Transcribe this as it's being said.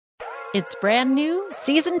It's brand new,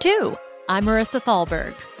 Season 2. I'm Marissa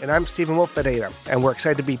Thalberg. And I'm Stephen Wolf Bedeta, and we're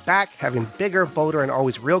excited to be back having bigger, bolder, and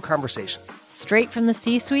always real conversations. Straight from the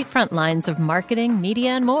C-suite front lines of marketing, media,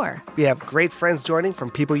 and more. We have great friends joining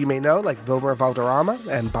from people you may know, like Wilmer Valderrama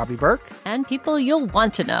and Bobby Burke. And people you'll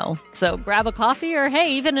want to know. So grab a coffee or,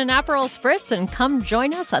 hey, even an Aperol Spritz and come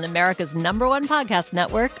join us on America's #1 podcast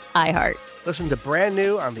network, iHeart. Listen to Brand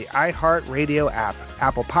New on the iHeart Radio app,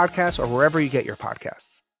 Apple Podcasts, or wherever you get your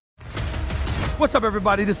podcasts. What's up,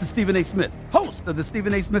 everybody? This is Stephen A. Smith, host of the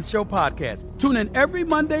Stephen A. Smith Show podcast. Tune in every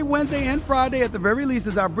Monday, Wednesday, and Friday at the very least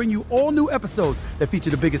as I bring you all new episodes that feature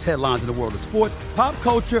the biggest headlines in the world of sports, pop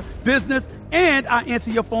culture, business, and I answer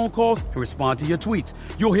your phone calls and respond to your tweets.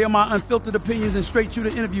 You'll hear my unfiltered opinions and straight-shooter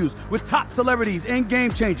interviews with top celebrities and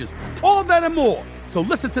game changers. All that and more. So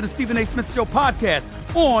listen to the Stephen A. Smith Show podcast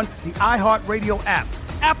on the iHeartRadio app,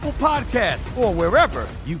 Apple Podcasts, or wherever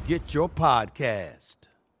you get your podcast.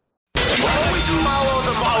 Always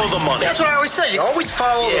follow the money. That's what I always say. You always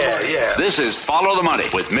follow the money. Yeah. This is Follow the Money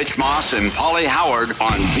with Mitch Moss and Paulie Howard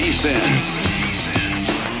on VSiN.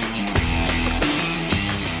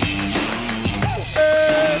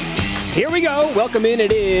 Here we go. Welcome in.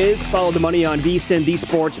 It is Follow the Money on VSiN, the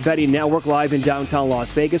Sports Betting Network, live in downtown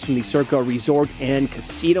Las Vegas from the Circa Resort and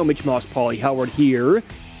Casino. Mitch Moss, Paulie Howard here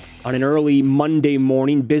on an early Monday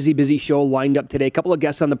morning. Busy show lined up today. A couple of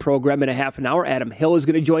guests on the program in a half an hour. Adam Hill is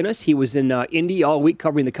going to join us. He was in Indy all week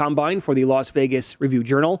covering the Combine for the Las Vegas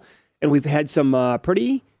Review-Journal. And we've had some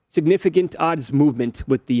pretty significant odds movement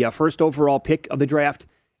with the first overall pick of the draft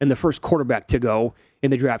and the first quarterback to go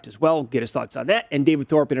in the draft as well. Get his thoughts on that. And David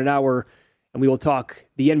Thorpe in an hour, and we will talk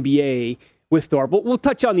the NBA with Thorpe. We'll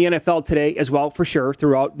touch on the NFL today as well, for sure,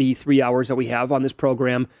 throughout the 3 hours that we have on this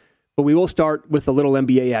program. But we will start with a little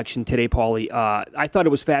NBA action today, Paulie. I thought it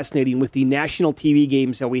was fascinating with the national TV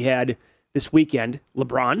games that we had this weekend.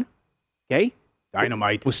 LeBron, okay?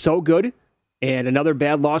 Dynamite. Was so good. And another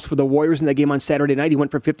bad loss for the Warriors in that game on Saturday night. He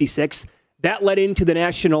went for 56. That led into the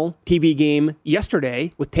national TV game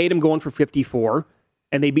yesterday with Tatum going for 54.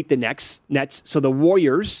 And they beat the Nets. So the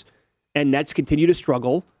Warriors and Nets continue to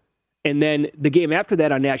struggle. And then the game after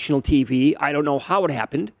that on national TV, I don't know how it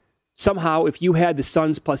happened. Somehow, if you had the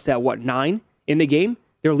Suns plus that, 9 in the game,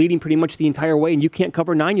 they're leading pretty much the entire way, and you can't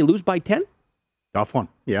cover 9, you lose by 10? Tough one,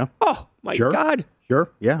 yeah. Oh, my God. Sure,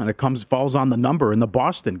 yeah, and it falls on the number in the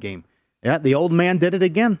Boston game. Yeah, the old man did it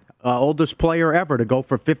again. Oldest player ever to go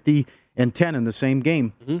for 50 and 10 in the same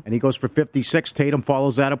game. Mm-hmm. And he goes for 56. Tatum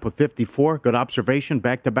follows that up with 54. Good observation.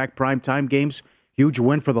 Back-to-back primetime games. Huge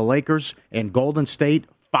win for the Lakers. And Golden State,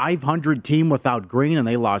 500 team without Green, and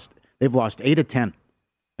they've lost 8 of 10.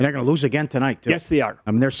 And they're going to lose again tonight, too. Yes, they are. I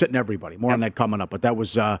mean, they're sitting everybody. More on that coming up. But that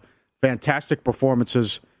was fantastic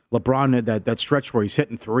performances. LeBron, that stretch where he's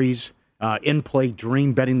hitting threes. In-play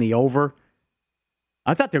dream, betting the over.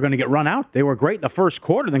 I thought they were going to get run out. They were great in the first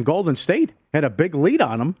quarter. Then Golden State had a big lead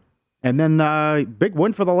on them. And then big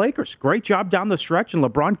win for the Lakers. Great job down the stretch, and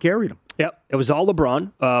LeBron carried them. Yep, it was all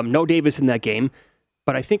LeBron. No Davis in that game.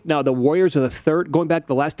 But I think now the Warriors are the third. Going back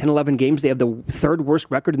the last 10, 11 games, they have the third worst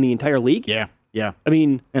record in the entire league. Yeah. I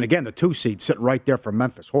mean... And again, the 2 seed sitting right there for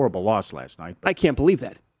Memphis. Horrible loss last night. I can't believe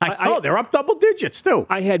that. They're up double digits, too.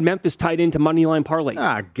 I had Memphis tied into moneyline parlays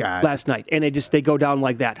last night, and they go down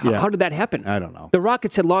like that. How did that happen? I don't know. The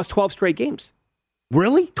Rockets had lost 12 straight games.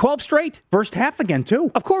 Really? 12 straight. First half again,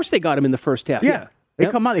 too. Of course they got him in the first half. Yeah. They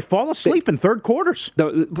come out, they fall asleep in third quarters.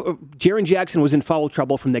 Jaren Jackson was in foul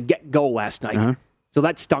trouble from the get-go last night. Uh-huh. So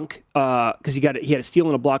that stunk because he had a steal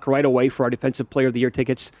and a block right away for our Defensive Player of the Year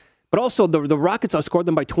tickets. But also, the Rockets outscored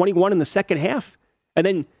them by 21 in the second half. And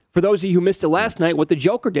then, for those of you who missed it last night, what the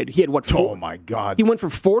Joker did, he had Oh, my God. He went for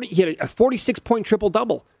 40. He had a 46-point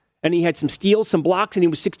triple-double. And he had some steals, some blocks, and he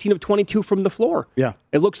was 16 of 22 from the floor. Yeah.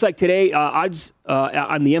 It looks like today, odds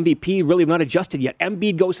on the MVP really have not adjusted yet.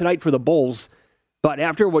 Embiid goes tonight for the Bulls. But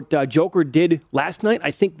after what Joker did last night,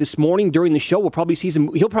 I think this morning during the show, we'll probably see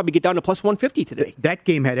he'll probably get down to plus 150 today. That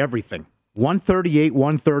game had everything. 138,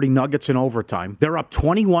 130 Nuggets in overtime. They're up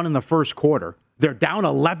 21 in the first quarter. They're down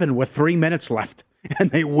 11 with 3 minutes left,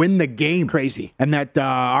 and they win the game. Crazy. And that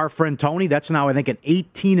our friend Tony, that's now, I think, an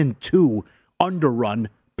 18-2 underrun.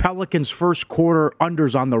 Pelicans first quarter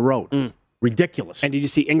unders on the road. Ridiculous. And did you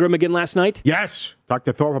see Ingram again last night? Yes. Talk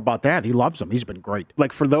to Thorpe about that. He loves him. He's been great.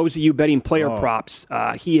 Like, for those of you betting player props,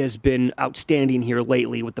 he has been outstanding here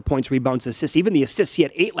lately with the points, rebounds, assists. Even the assists, he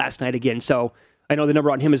had 8 last night again. So I know the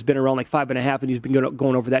number on him has been around like 5.5, and he's been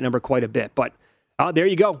going over that number quite a bit. But there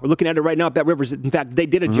you go. We're looking at it right now at Bet Rivers. In fact, they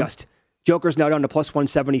did adjust. Joker's now down to plus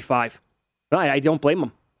 175. I don't blame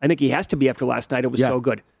him. I think he has to be after last night. It was so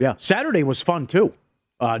good. Yeah. Saturday was fun, too.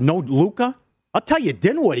 No Luka. I'll tell you,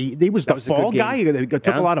 Dinwiddie, he was the fall guy. He took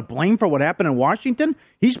a lot of blame for what happened in Washington.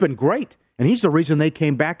 He's been great, and he's the reason they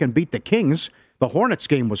came back and beat the Kings. The Hornets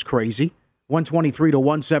game was crazy,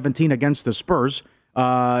 123-117 against the Spurs.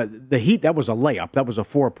 The Heat, that was a layup. That was a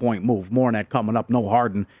 4-point move. More on that coming up. No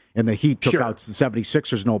Harden, and the Heat took out the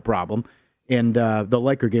 76ers, no problem. And the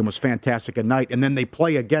Laker game was fantastic at night. And then they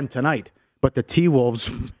play again tonight, but the T-Wolves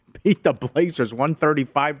beat the Blazers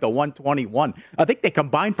 135-121. I think they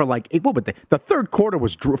combined for the third quarter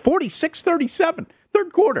was 46-37.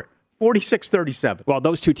 Third quarter, 46-37. Well,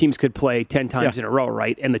 those two teams could play 10 times in a row,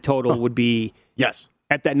 right? And the total would be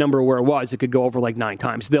at that number where it was. It could go over like 9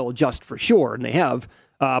 times. They'll adjust for sure, and they have.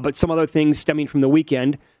 But some other things stemming from the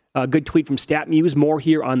weekend. A good tweet from StatMuse. More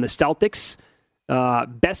here on the Celtics.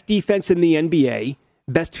 Best defense in the NBA.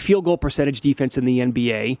 Best field goal percentage defense in the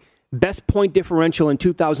NBA. Best point differential in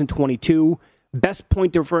 2022. Best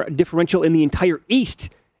point differential in the entire East.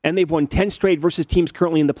 And they've won 10 straight versus teams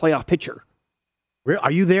currently in the playoff picture.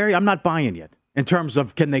 Are you there? I'm not buying yet. In terms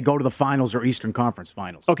of can they go to the finals or Eastern Conference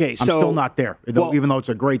finals? Okay, I'm still not there, even though it's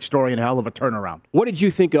a great story and a hell of a turnaround. What did you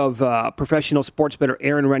think of professional sports bettor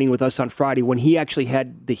Aaron Rennie with us on Friday when he actually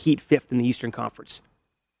had the Heat 5th in the Eastern Conference?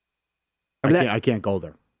 I can't go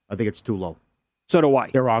there. I think it's too low. So do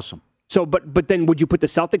I. They're awesome. So, but then would you put the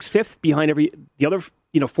Celtics 5th behind the other?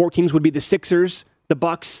 4 teams would be the Sixers, the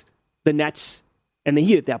Bucks, the Nets, and the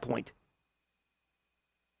Heat at that point.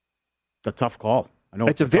 It's a tough call. I know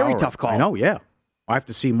it's a very tough call. I know. Yeah, I have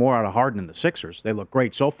to see more out of Harden and the Sixers. They look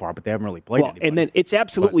great so far, but they haven't really played anybody. And then it's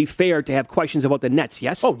absolutely fair to have questions about the Nets.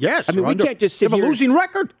 Yes. Oh yes. I mean, we can't just sit here. They have a losing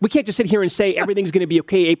record. We can't just sit here and say everything's going to be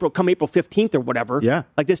okay come April 15th or whatever. Yeah.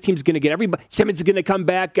 Like this team's going to get everybody. Simmons is going to come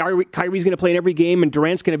back. Kyrie's going to play in every game, and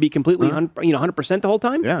Durant's going to be completely 100% the whole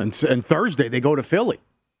time. Yeah. And Thursday they go to Philly.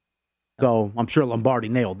 So I'm sure Lombardi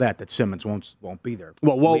nailed that Simmons won't be there.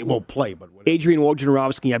 Well, he won't play. But whatever. Adrian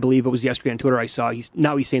Wojnarowski, I believe it was yesterday on Twitter I saw. He's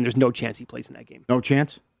saying there's no chance he plays in that game. No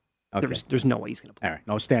chance? Okay. There's no way he's going to play. All right,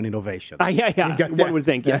 no standing ovation. Yeah. One would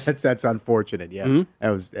think, yes. That's unfortunate, yeah. Mm-hmm. That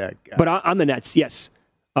was. But on the Nets, yes.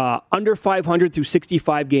 Under 500 through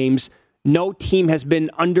 65 games. No team has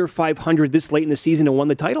been under 500 this late in the season and won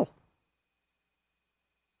the title.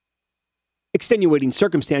 Extenuating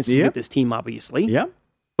circumstances with this team, obviously. Yeah.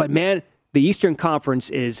 But, man, the Eastern Conference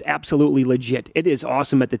is absolutely legit. It is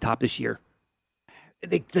awesome at the top this year.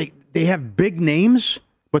 They have big names,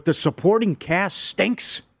 but the supporting cast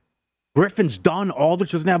stinks. Griffin's done.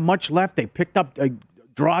 Aldridge doesn't have much left. They picked up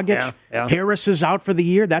Dragic. Yeah. Harris is out for the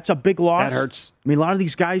year. That's a big loss. That hurts. I mean, a lot of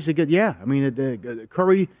these guys,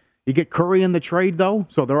 Curry, you get Curry in the trade, though.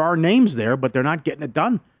 So there are names there, but they're not getting it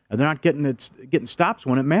done. And they're not getting stops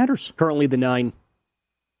when it matters. Currently the 9.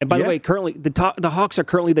 And by the way, currently the Hawks are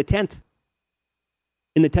currently the 10th.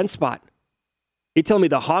 In the 10th spot. You're telling me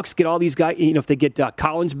the Hawks get all these guys, if they get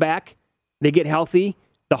Collins back, they get healthy,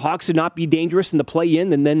 the Hawks would not be dangerous in the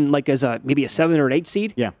play-in, and then as maybe a 7 or an 8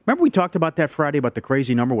 seed? Yeah. Remember we talked about that Friday about the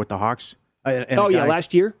crazy number with the Hawks?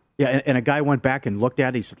 Last year? Yeah, and a guy went back and looked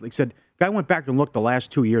at it. He said, the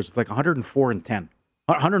last 2 years, it's like 104 and 10.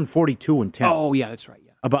 142 and 10. Oh, yeah, that's right,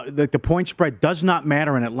 yeah. About the point spread does not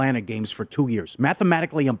matter in Atlanta games for 2 years.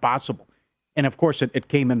 Mathematically impossible. And, of course, it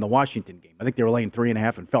came in the Washington game. I think they were laying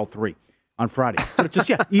 3.5 and fell 3 on Friday. But it's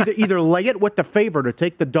just, either lay it with the favorite or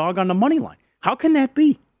take the dog on the money line. How can that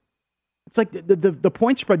be? It's like the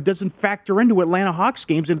point spread doesn't factor into Atlanta Hawks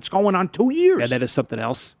games, and it's going on 2 years. Yeah, that is something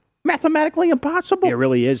else. Mathematically impossible. Yeah, it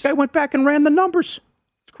really is. Guy went back and ran the numbers.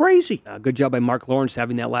 It's crazy. Good job by Mark Lawrence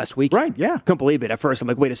having that last week. Right, yeah. Couldn't believe it. At first, I'm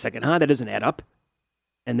like, wait a second, that doesn't add up.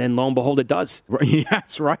 And then, lo and behold, it does. Right, yeah,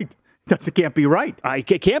 that's right. It can't be right.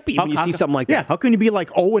 It can't be when you see something like that. Yeah, how can you be like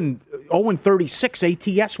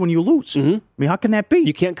 0-36 ATS when you lose? Mm-hmm. I mean, how can that be?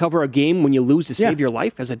 You can't cover a game when you lose to save your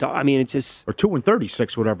life as a dog. I mean, it's just... Or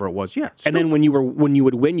 2-36, whatever it was, yeah. And then when you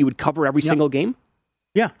would win, you would cover every single game?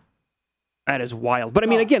 Yeah. That is wild. But I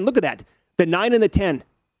mean, again, look at that. The 9 and the 10.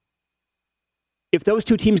 If those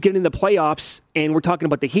two teams get into the playoffs, and we're talking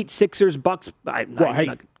about the Heat, Sixers, Bucks...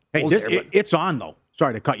 It's on, though.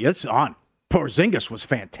 Sorry to cut you. It's on. Porzingis was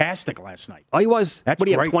fantastic last night. Oh, he was? That's what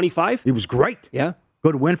do you great. have, 25? He was great. Yeah.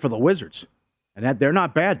 Good win for the Wizards. And they're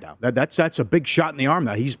not bad now. That's a big shot in the arm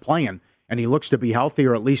that he's playing, and he looks to be healthy,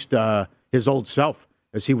 or at least his old self,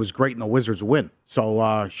 as he was great in the Wizards' win.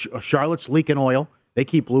 So Charlotte's leaking oil. They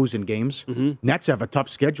keep losing games. Mm-hmm. Nets have a tough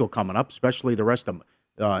schedule coming up, especially the rest of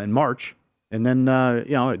in March. And then,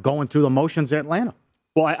 going through the motions at Atlanta.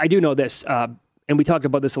 Well, I do know this, and we talked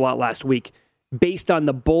about this a lot last week. Based on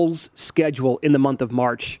the Bulls' schedule in the month of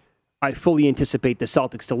March, I fully anticipate the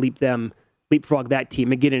Celtics to leapfrog that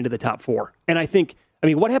team and get into the top 4. And I think I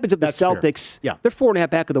mean, what happens if the That's fair. Celtics, Yeah. they're 4.5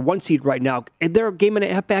 back of the 1 seed right now, and they're a game and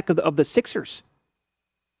a half back of the Sixers.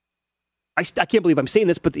 I can't believe I'm saying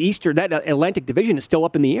this, but that Atlantic division is still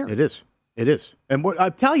up in the air. It is. And I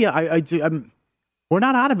tell you, we're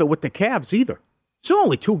not out of it with the Cavs either. Still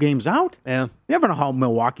only 2 games out. Yeah. You never know how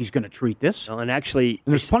Milwaukee's going to treat this. Well, and actually,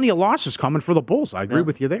 And there's plenty of losses coming for the Bulls. I agree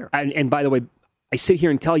with you there. And by the way, I sit here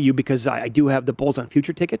and tell you because I do have the Bulls on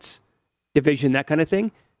future tickets, division, that kind of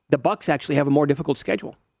thing. The Bucks actually have a more difficult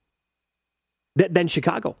schedule than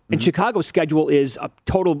Chicago. Mm-hmm. And Chicago's schedule is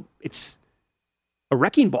it's a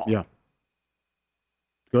wrecking ball. Yeah.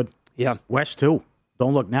 Good. Yeah. West, too.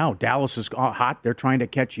 Don't look now. Dallas is hot. They're trying to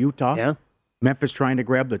catch Utah. Yeah. Memphis trying to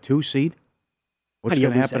grab the 2 seed. What's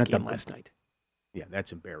going to happen at the last night? Yeah,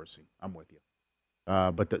 that's embarrassing. I'm with you.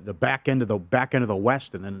 But the back end of the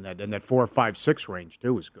West, and then that 4, 5, 6 range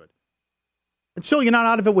too is good. And still, you're not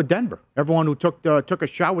out of it with Denver. Everyone who took a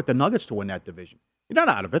shot with the Nuggets to win that division, you're not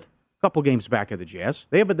out of it. A couple games back of the Jazz.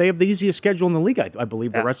 They have the easiest schedule in the league, I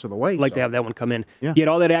believe, the rest of the way. I'd like to have that one come in. Yeah. You had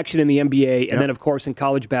all that action in the NBA, and then, of course, in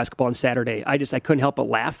college basketball on Saturday. I couldn't help but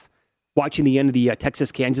laugh watching the end of the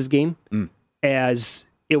Texas-Kansas game as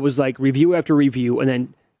it was like review after review, and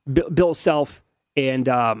then Bill Self and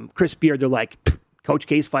Chris Beard, they're like, Coach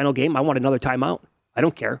K's final game, I want another timeout. I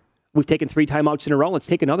don't care. We've taken 3 timeouts in a row. Let's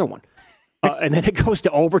take another one. And then it goes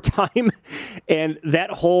to overtime, and that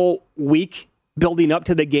whole week building up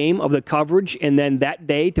to the game of the coverage, and then that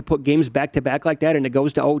day to put games back to back like that, and it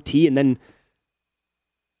goes to OT, and then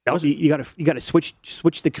you got to switch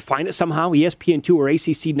find it somehow, ESPN2 or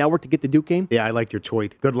ACC Network to get the Duke game. Yeah, I like your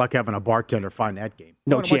tweet. Good luck having a bartender find that game.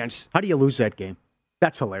 No chance. How do you lose that game?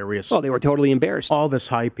 That's hilarious. Well, they were totally embarrassed. All this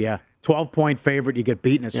hype, yeah. 12-point favorite, you get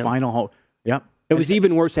beaten as final. Yep. It was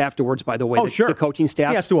even worse afterwards, by the way. Sure. The coaching staff.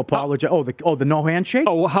 He has to apologize. The no handshake?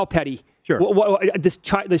 Oh, well, how petty. Sure. This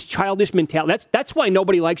childish mentality. That's why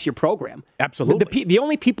nobody likes your program. Absolutely. The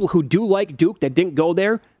only people who do like Duke that didn't go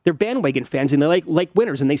there, they're bandwagon fans, and they like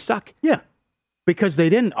winners, and they suck. Yeah. Because they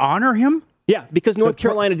didn't honor him? Yeah, because North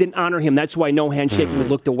Carolina didn't honor him. That's why no handshaking was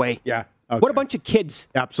looked away. Yeah. Okay. What a bunch of kids.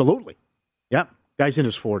 Absolutely. Yep. Guy's in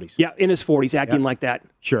his 40s. Yeah, in his 40s, acting like that.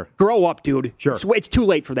 Sure. Grow up, dude. Sure. It's too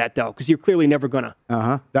late for that, though, because you're clearly never going to.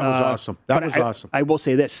 Uh-huh. That was awesome. That was awesome. I will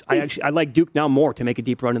say this. I like Duke now more to make a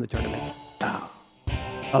deep run in the tournament.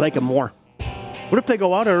 I like him more. What if they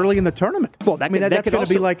go out early in the tournament? Well, that's going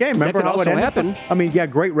to be like, hey, remember how it ended? Happen. I mean, yeah,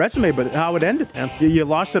 great resume, but how it ended. Yeah. You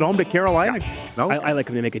lost at home to Carolina. Yeah. No? I like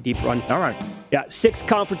him to make a deep run. All right. Yeah, 6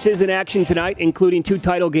 conferences in action tonight, including 2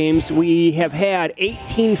 title games. We have had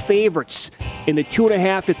 18 favorites in the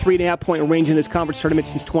 2.5 to 3.5 point range in this conference tournament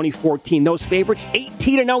since 2014. Those favorites,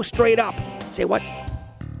 18-0 straight up. Say what?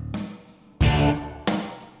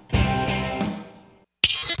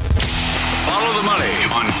 Follow the money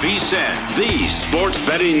on VSiN, the Sports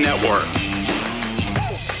Betting Network.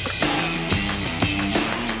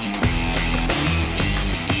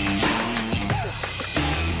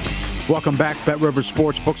 Welcome back. BetRivers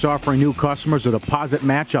Sportsbooks offering new customers a deposit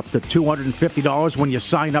match up to $250 when you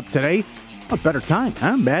sign up today. A better time,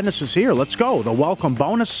 huh? Madness is here. Let's go. The welcome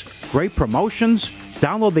bonus, great promotions.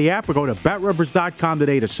 Download the app or go to BetRivers.com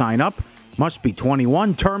today to sign up. Must be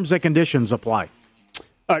 21. Terms and conditions apply.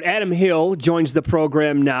 All right, Adam Hill joins the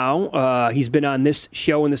program now. He's been on this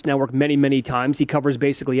show and this network many, many times. He covers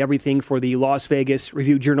basically everything for the Las Vegas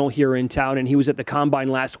Review-Journal here in town, and he was at the Combine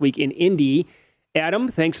last week in Indy. Adam,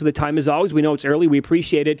 thanks for the time as always. We know it's early. We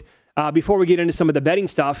appreciate it. Before we get into some of the betting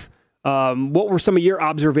stuff, what were some of your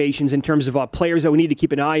observations in terms of players that we need to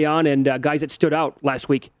keep an eye on and guys that stood out last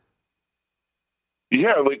week?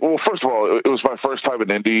 Yeah, well, first of all, it was my first time in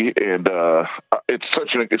Indy, and it's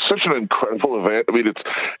such an incredible event. I mean,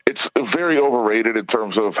 it's very overrated in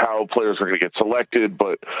terms of how players are going to get selected,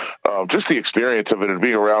 but just the experience of it and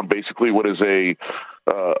being around basically what is a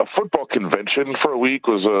football convention for a week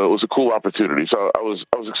was a cool opportunity. So I was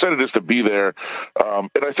excited just to be there,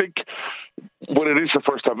 and I think when it is your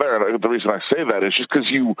first time there, and the reason I say that is just because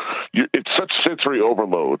it's such sensory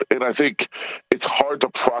overload, and I think it's hard to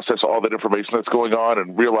process all that information that's going on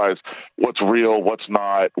and realize what's real, what's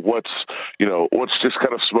not, what's just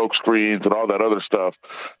kind of smoke screens and all that other stuff.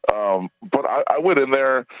 But I went in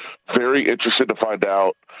there very interested to find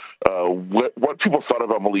out what people thought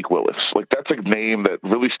about Malik Willis. Like, that's a name that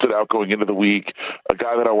really stood out going into the week, a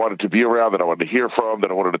guy that I wanted to be around, that I wanted to hear from,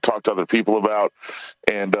 that I wanted to talk to other people about.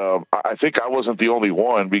 And I think I wasn't the only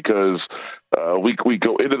one, because we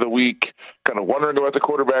go into the week kind of wondering about the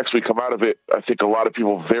quarterbacks. We come out of it, I think, a lot of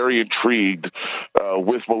people very intrigued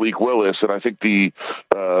with Malik Willis, and I think the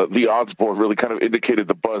odds board really kind of indicated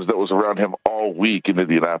the buzz that was around him all week in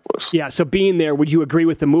Indianapolis. Yeah, so being there, would you agree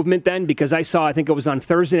with the movement then? Because I think it was on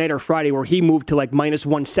Thursday night or Friday where he moved to like minus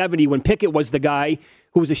 170 when Pickett was the guy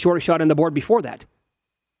who was the shortest shot on the board before that.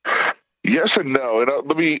 Yes and no, and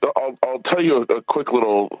I'll tell you a quick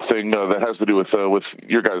little thing that has to do with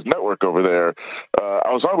your guys' network over there.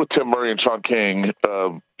 I was on with Tim Murray and Sean King,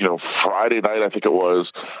 Friday night I think it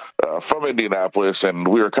was, from Indianapolis, and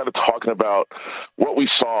we were kind of talking about what we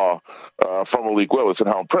saw from Malik Willis and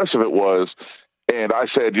how impressive it was. And I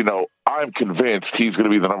said, I'm convinced he's going to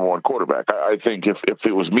be the number one quarterback. I think if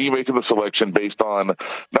it was me making the selection based on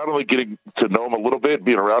not only getting to know him a little bit,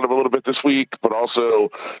 being around him a little bit this week, but also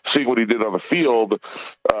seeing what he did on the field,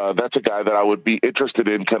 that's a guy that I would be interested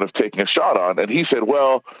in kind of taking a shot on. And he said,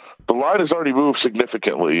 well, the line has already moved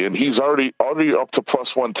significantly, and he's already up to plus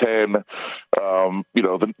 110.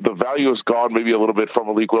 The value has gone maybe a little bit from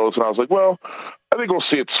Malik Willis. And I was like, well, I think we'll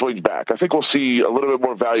see it swing back. I think we'll see a little bit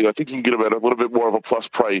more value. I think you can get him at a little bit more of a plus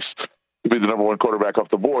price to be the number one quarterback off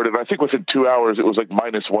the board. And I think within 2 hours, it was like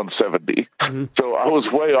minus 170. Mm-hmm. So I was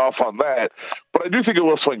way off on that. But I do think it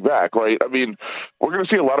will swing back, right? I mean, we're going to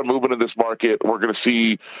see a lot of movement in this market. We're going to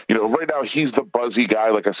see, right now he's the buzzy guy.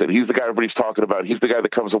 Like I said, he's the guy everybody's talking about. He's the guy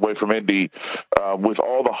that comes away from Indy with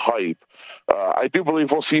all the hype. I do believe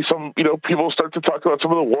we'll see some, people start to talk about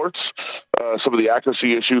some of the warts, some of the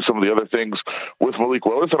accuracy issues, some of the other things with Malik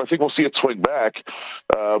Willis, and I think we'll see it swing back.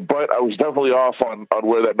 But I was definitely off on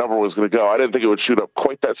where that number was going to go. I didn't think it would shoot up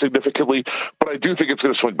quite that significantly, but I do think it's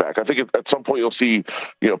going to swing back. I think at some point you'll see,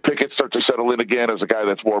 Pickett start to settle in again as a guy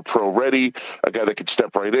that's more pro-ready, a guy that can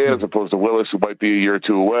step right in as opposed to Willis, who might be a year or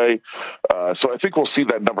two away. So I think we'll see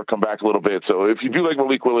that number come back a little bit. So if you do like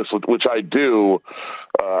Malik Willis, which I do,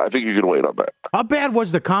 I think you can wait on that. How bad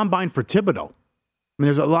was the combine for Thibodeau? I mean,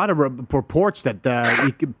 there's a lot of reports that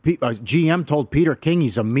GM told Peter King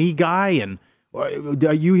he's a me guy, and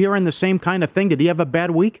are you hearing the same kind of thing? Did he have a bad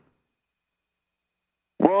week?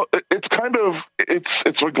 Well,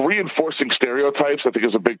 it's like reinforcing stereotypes. I think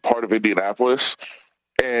is a big part of Indianapolis,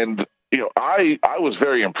 and I was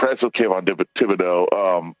very impressed with Kayvon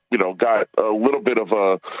Thibodeau. Got a little bit of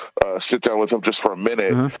a sit down with him just for a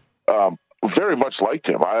minute. Uh-huh. Very much liked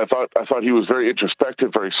him. I thought he was very introspective,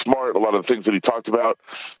 very smart. A lot of the things that he talked about.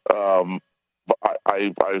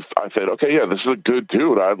 I said, okay, yeah, this is a good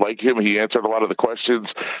dude. I like him. He answered a lot of the questions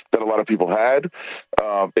that a lot of people had.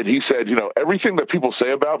 And he said, everything that people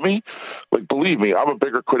say about me, like, believe me, I'm a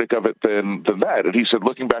bigger critic of it than that. And he said,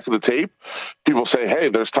 looking back at the tape, people say, hey,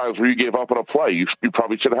 there's times where you gave up on a play. You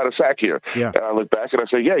probably should have had a sack here. Yeah. And I look back and I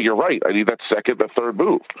say, yeah, you're right. I need that second, that third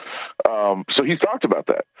move. So he's talked about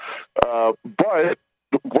that. But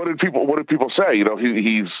what did people say?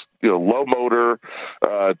 He's low motor,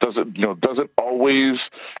 doesn't always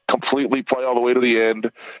completely play all the way to the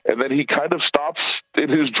end, and then he kind of stops in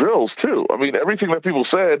his drills too. I mean, everything that people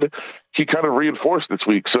said, he kind of reinforced this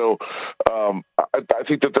week. So I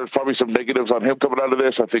think that there's probably some negatives on him coming out of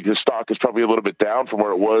this. I think his stock is probably a little bit down from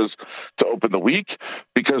where it was to open the week,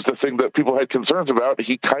 because the thing that people had concerns about,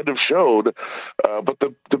 he kind of showed. But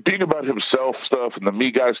the being about himself stuff and the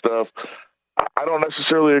me guy stuff, I don't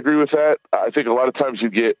necessarily agree with that. I think a lot of times you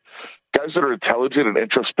get guys that are intelligent and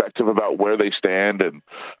introspective about where they stand and,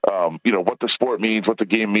 what the sport means, what the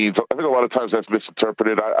game means. I think a lot of times that's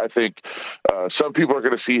misinterpreted. I think some people are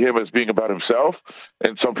going to see him as being about himself,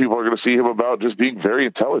 and some people are going to see him about just being very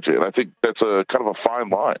intelligent. I think that's a kind of a fine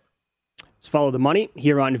line. Let's follow the money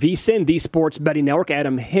here on VSiN, the Sports Betting Network.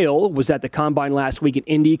 Adam Hill was at the Combine last week in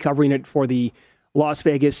Indy, covering it for the Las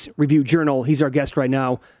Vegas Review-Journal. He's our guest right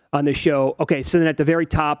now on the show. Okay, so then at the very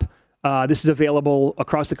top, this is available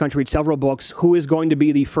across the country at several books. Who is going to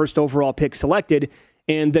be the first overall pick selected?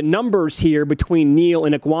 And the numbers here between Neal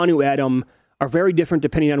and Ekwonu, Adam, are very different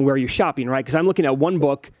depending on where you're shopping, right? Because I'm looking at one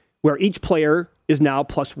book where each player is now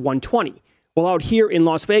plus 120. Well, out here in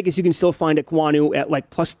Las Vegas, you can still find Ekwonu at like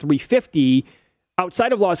plus 350.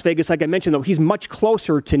 Outside of Las Vegas, like I mentioned, though, he's much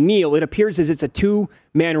closer to Neal. It appears as it's a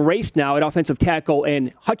two-man race now at offensive tackle,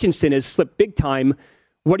 and Hutchinson has slipped big time.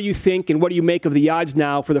 What do you think, and what do you make of the odds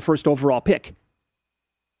now for the first overall pick?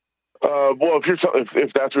 Well,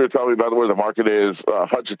 if that's what you're telling me about where the market is,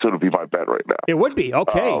 Hutchinson would be my bet right now. It would be,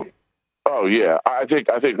 okay. Oh yeah, I think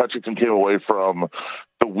Hutchinson came away from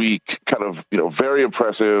the week kind of very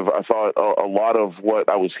impressive. I thought a lot of what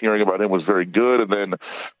I was hearing about him was very good, and then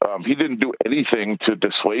he didn't do anything to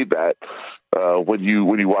dissuade that when you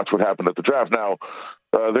watch what happened at the draft. Now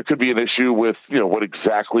there could be an issue with what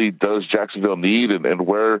exactly does Jacksonville need, and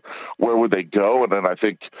where would they go, and then I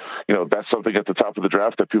think that's something at the top of the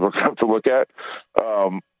draft that people are going to have to look at.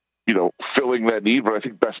 filling that need. But I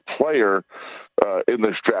think best player in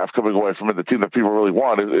this draft coming away from it, the team that people really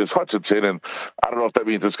want is Hutchinson. And I don't know if that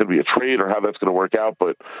means it's going to be a trade or how that's going to work out.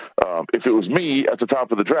 But if it was me at the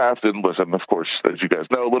top of the draft, and listen, of course, as you guys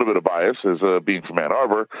know, a little bit of bias as being from Ann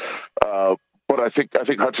Arbor. But I think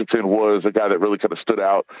Hutchinson was a guy that really kind of stood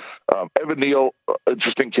out. Evan Neal,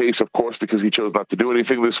 interesting case, of course, because he chose not to do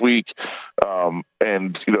anything this week.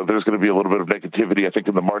 And there's going to be a little bit of negativity, I think,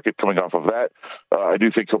 in the market coming off of that. I do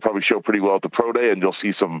think he'll probably show pretty well at the pro day, and you'll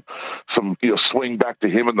see some swing back to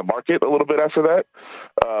him in the market a little bit after that.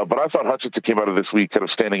 But I thought Hutchinson came out of this week kind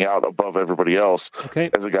of standing out above everybody else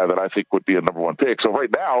as a guy that I think would be a number one pick. So right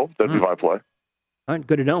now, that'd be my play. All right,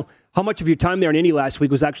 good to know. How much of your time there in Indy last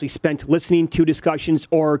week was actually spent listening to discussions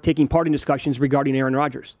or taking part in discussions regarding Aaron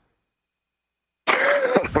Rodgers?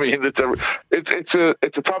 I mean,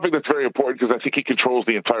 it's a topic that's very important because I think he controls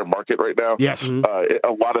the entire market right now. Yes,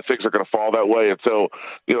 a lot of things are going to fall that way, and so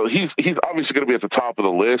he's obviously going to be at the top of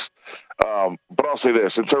the list. But I'll say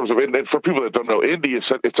this in terms of, and for people that don't know, Indy it's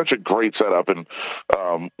such a great setup, and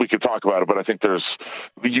we could talk about it. But I think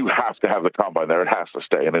you have to have the combine there; it has to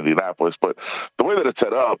stay in Indianapolis. But the way that it's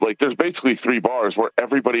set up, like there's basically 3 bars where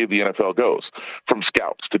everybody in the NFL goes, from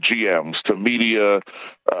scouts to GMs to media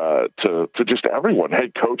to just everyone,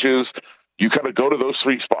 head coaches. You kind of go to those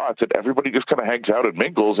 3 spots, and everybody just kind of hangs out and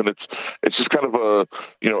mingles, and it's just kind of a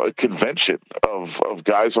convention of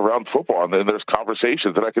guys around football, and then there's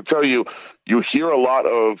conversations. And I can tell you hear a lot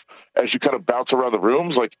of, as you kind of bounce around the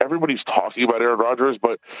rooms, like everybody's talking about Aaron Rodgers,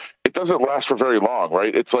 but it doesn't last for very long,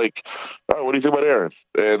 right? It's like, oh, what do you think about Aaron?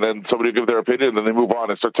 And then somebody will give their opinion, and then they move on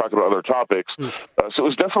and start talking about other topics. So it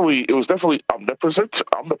was definitely omnipresent.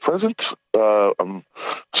 I'm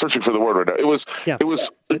searching for the word right now. It was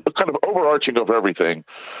kind of overarching over everything.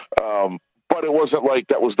 But it wasn't like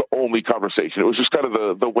that was the only conversation. It was just kind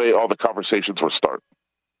of the way all the conversations were started.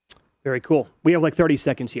 Very cool. We have like 30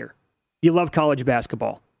 seconds here. You love college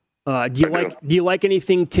basketball. Do you like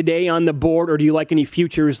anything today on the board, or do you like any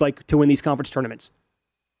futures like to win these conference tournaments?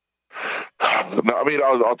 No, I mean,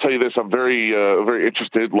 I'll tell you this. I'm very, very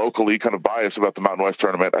interested, locally, kind of biased about the Mountain West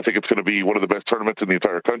tournament. I think it's going to be one of the best tournaments in the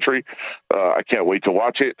entire country. I can't wait to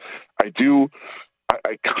watch it. I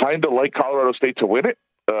kind of like Colorado State to win it.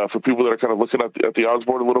 For people that are kind of looking at the odds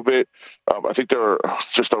board a little bit, I think they're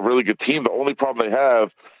just a really good team. The only problem they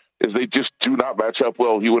have is they just do not match up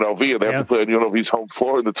well UNLV, and they have to play on UNLV's home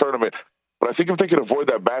floor in the tournament. But I think if they can avoid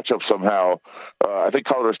that matchup somehow, I think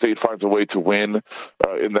Colorado State finds a way to win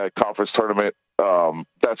in that conference tournament.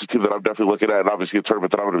 That's a team that I'm definitely looking at, and obviously a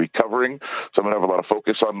tournament that I'm going to be covering, so I'm going to have a lot of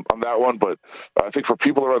focus on that one. But I think for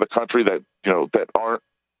people around the country that that aren't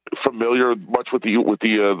familiar much with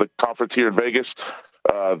the conference here in Vegas,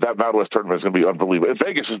 that Mountain West tournament is going to be unbelievable. And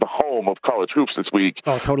Vegas is the home of college hoops this week.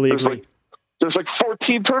 Oh, totally agree. There's like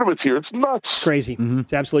 14 tournaments here. It's nuts. It's crazy.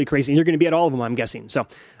 It's absolutely crazy. And you're going to be at all of them, I'm guessing. So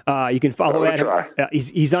you can follow Adam.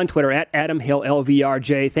 He's on Twitter at Adam Hill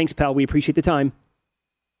LVRJ. Thanks, pal. We appreciate the time.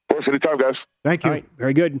 Of course, anytime, guys. Thank you. All right,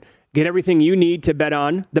 very good. Get everything you need to bet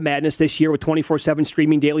on the Madness this year with 24/7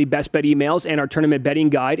 streaming daily best bet emails and our tournament betting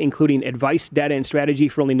guide, including advice, data, and strategy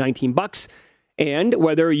for only $19. And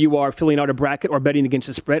whether you are filling out a bracket or betting against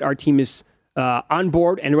the spread, our team is on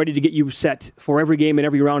board and ready to get you set for every game and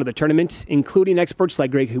every round of the tournament, including experts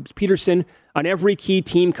like Greg Hoops Peterson on every key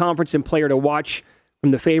team, conference, and player to watch,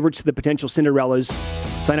 from the favorites to the potential Cinderellas.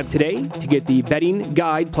 Sign up today to get the betting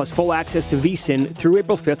guide plus full access to VSiN through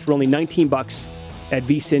April 5th for only $19 at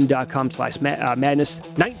vsin.com/madness.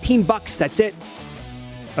 $19, that's it.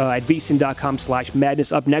 At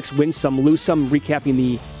vsin.com/madness. Up next, win some, lose some, recapping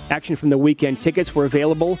the action from the weekend. Tickets were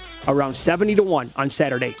available around 70-1 on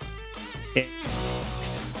Saturday.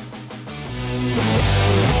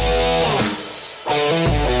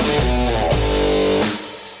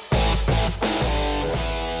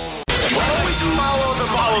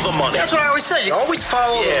 Follow the money. That's what I always say. You always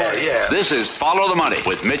follow the money. Yeah. This is Follow the Money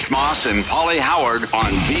with Mitch Moss and Paulie Howard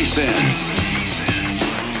on VSiN.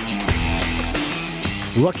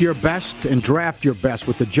 Look your best and draft your best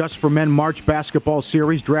with the Just for Men March Basketball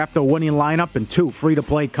Series. Draft a winning lineup and 2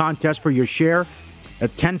 free-to-play contests for your share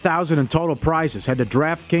at $10,000 in total prizes. Head to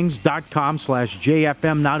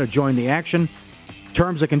DraftKings.com/JFM now to join the action.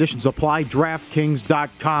 Terms and conditions apply.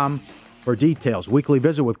 DraftKings.com for details. Weekly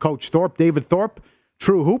visit with Coach Thorpe, David Thorpe,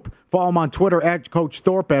 True Hoop. Follow him on Twitter at Coach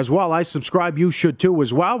Thorpe as well. I subscribe. You should too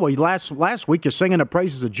as well. Well, last week you're singing the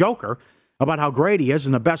praises of Joker about how great he is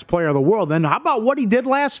and the best player of the world. And how about what he did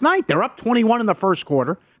last night? They're up 21 in the first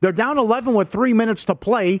quarter. They're down 11 with 3 minutes to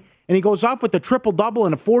play, and he goes off with the triple-double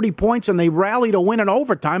and 40 points, and they rally to win in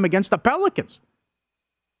overtime against the Pelicans.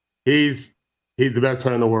 He's the best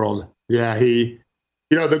player in the world. Yeah, he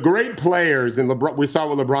The great players, and LeBron, we saw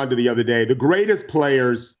what LeBron did the other day, the greatest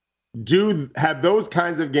players do have those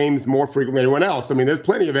kinds of games more frequently than anyone else. I mean, there's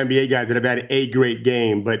plenty of NBA guys that have had a great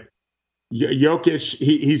game, but Jokic,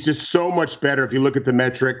 he's just so much better if you look at the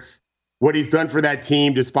metrics. What he's done for that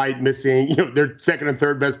team, despite missing their second and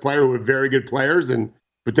third best player, who are very good players and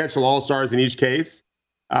potential all-stars in each case.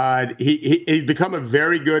 He's become a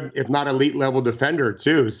very good, if not elite level defender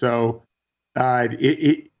too. So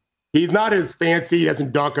he's not as fancy, he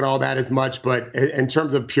doesn't dunk and all that as much, but in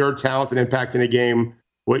terms of pure talent and impact in a game,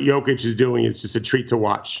 what Jokic is doing is just a treat to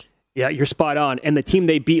watch. Yeah, you're spot on. And the team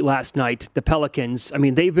they beat last night, the Pelicans, I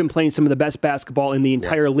mean, they've been playing some of the best basketball in the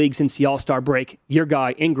entire league since the All-Star break. Your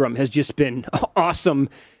guy, Ingram, has just been awesome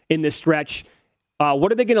in this stretch. What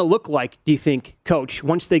are they going to look like, do you think, Coach,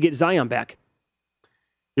 once they get Zion back?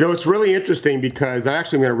 It's really interesting because I'm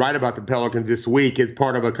actually going to write about the Pelicans this week as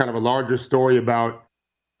part of a kind of a larger story about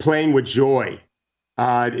playing with joy.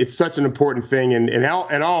 It's such an important thing in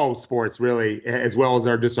all sports, really, as well as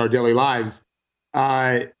our daily lives.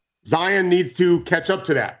 Zion needs to catch up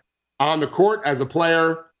to that. On the court, as a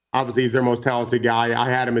player, obviously he's their most talented guy. I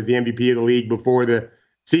had him as the MVP of the league before the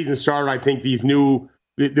season started. I think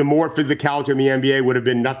the more physicality in the NBA would have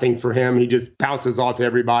been nothing for him. He just bounces off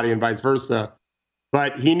everybody and vice versa.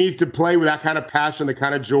 But he needs to play with that kind of passion, the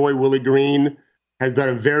kind of joy. Willie Green has done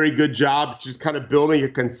a very good job just kind of building a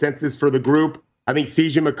consensus for the group. I think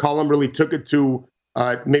CJ McCollum really took it to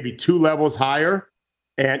maybe 2 levels higher.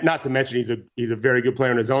 And not to mention he's a very good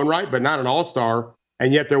player in his own right, but not an all-star.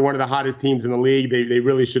 And yet they're one of the hottest teams in the league. They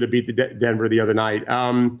really should have beat the Denver the other night.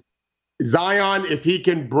 Zion, if he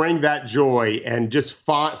can bring that joy and just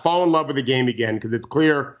fall in love with the game again, because it's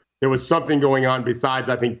clear there was something going on besides,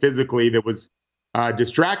 I think, physically that was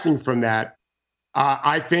distracting from that.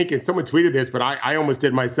 I think, and someone tweeted this, but I almost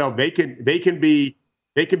did myself. They can be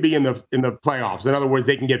in the playoffs. In other words,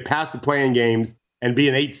 they can get past the play-in games and be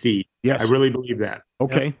an 8 seed. Yes, I really believe that.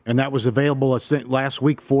 Okay, yep. And that was available last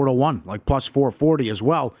week 4-1, like plus 440 as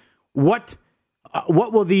well.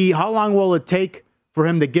 How long will it take for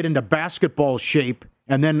him to get into basketball shape,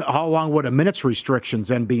 and then how long would a minutes restrictions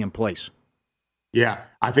then be in place? Yeah,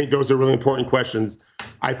 I think those are really important questions.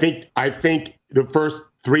 I think the first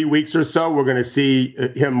 3 weeks or so, we're going to see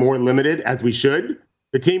him more limited, as we should.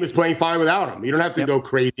 The team is playing fine without him. You don't have to go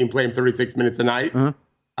crazy and play him 36 minutes a night. Uh-huh.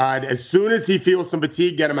 As soon as he feels some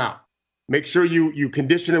fatigue, get him out. Make sure you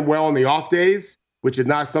condition him well on the off days, which is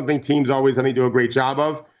not something teams always, I think, do a great job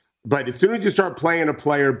of. But as soon as you start playing a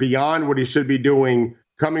player beyond what he should be doing,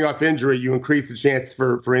 coming off injury, you increase the chance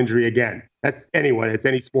for injury again. That's anyone. It's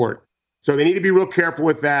any sport. So they need to be real careful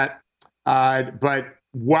with that. But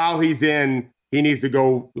while he's in, he needs to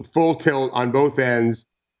go full tilt on both ends.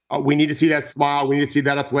 We need to see that smile. We need to see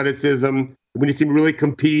that athleticism. We need to see him really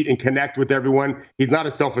compete and connect with everyone. He's not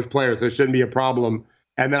a selfish player, so it shouldn't be a problem.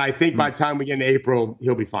 And then I think by the time we get into April,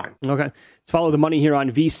 he'll be fine. Okay. Let's follow the money here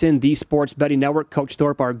on VSiN, the Sports Betting Network. Coach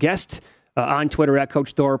Thorpe, our guest, on Twitter at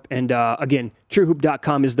Coach Thorpe. And again,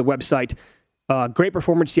 TrueHoop.com is the website. Great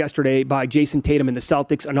performance yesterday by Jason Tatum and the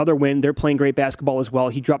Celtics. Another win. They're playing great basketball as well.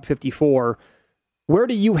 He dropped 54. Where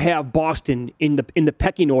do you have Boston in the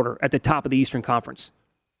pecking order at the top of the Eastern Conference?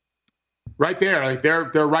 Right there. Like they're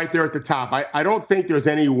right there at the top. I don't think there's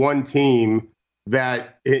any one team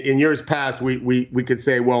that in years past we could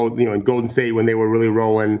say, well, in Golden State when they were really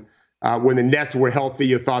rolling, when the Nets were healthy,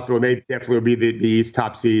 you thought, well, they definitely would be the East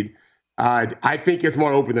top seed. I think it's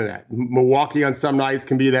more open than that. Milwaukee on some nights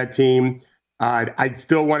can be that team. I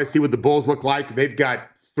still want to see what the Bulls look like. They've got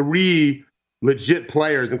 3 legit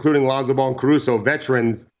players, including Lonzo Ball and Caruso,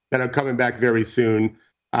 veterans that are coming back very soon.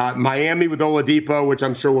 Miami with Oladipo, which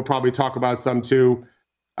I'm sure we'll probably talk about some too.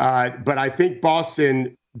 But I think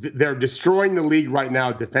Boston, they're destroying the league right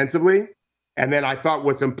now defensively. And then I thought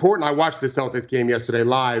what's important, I watched the Celtics game yesterday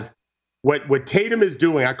live. What Tatum is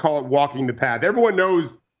doing, I call it walking the path. Everyone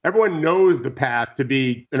knows the path to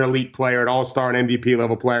be an elite player, an all-star, an MVP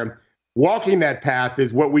level player. Walking that path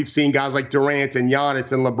is what we've seen guys like Durant and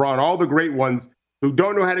Giannis and LeBron, all the great ones who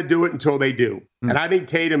don't know how to do it until they do. And I think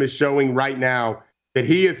Tatum is showing right now that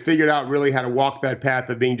he has figured out really how to walk that path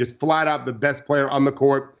of being just flat out the best player on the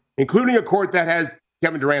court, including a court that has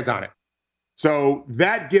Kevin Durant on it. So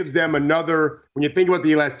that gives them another, when you think about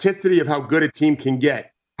the elasticity of how good a team can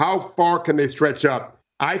get, how far can they stretch up?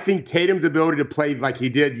 I think Tatum's ability to play like he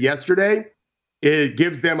did yesterday, it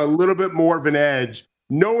gives them a little bit more of an edge,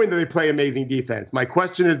 knowing that they play amazing defense. My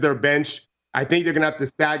question is their bench. I think they're going to have to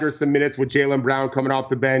stagger some minutes with Jaylen Brown coming off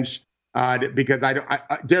the bench because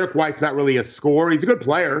Derek White's not really a scorer. He's a good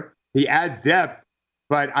player. He adds depth,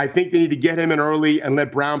 but I think they need to get him in early and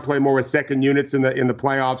let Brown play more with second units in the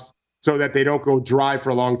playoffs. so that they don't go dry for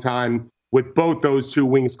a long time with both those two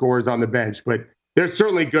wing scorers on the bench. But they're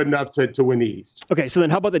certainly good enough to win the East. Okay, so then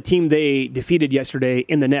how about the team they defeated yesterday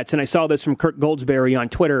in the Nets? And I saw this from Kirk Goldsberry on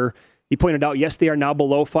Twitter. He pointed out, yes, they are now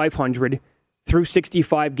below 500 through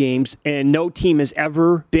 65 games, and no team has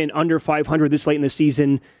ever been under 500 this late in the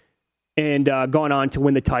season and gone on to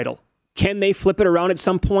win the title. Can they flip it around at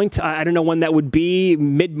some point? I don't know when that would be,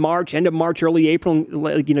 mid-March, end of March, early April,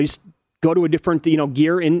 just go to a different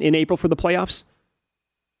gear in April for the playoffs?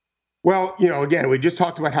 Well, again, we just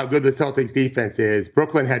talked about how good the Celtics defense is.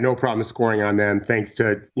 Brooklyn had no problem scoring on them thanks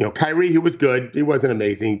to, Kyrie, who was good. He wasn't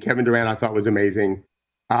amazing. Kevin Durant, I thought, was amazing.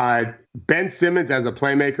 Ben Simmons as a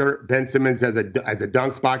playmaker, Ben Simmons as a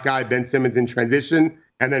dunk spot guy, Ben Simmons in transition,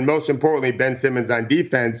 and then most importantly, Ben Simmons on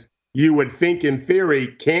defense, you would think in theory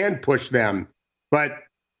can push them. But,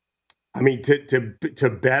 I mean, to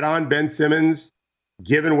bet on Ben Simmons,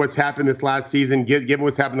 given what's happened this last season, given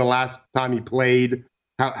what's happened the last time he played,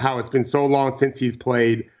 how it's been so long since he's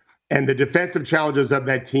played, and the defensive challenges of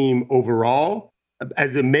that team overall,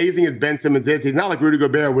 as amazing as Ben Simmons is, he's not like Rudy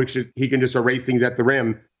Gobert, which he can just erase things at the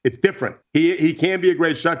rim. It's different. He can be a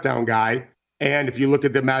great shutdown guy. And if you look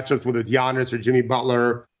at the matchups, whether it's Giannis or Jimmy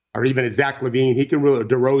Butler or even Zach LaVine, he can really,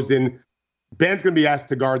 DeRozan, Ben's going to be asked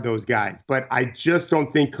to guard those guys. But I just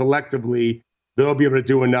don't think collectively they'll be able to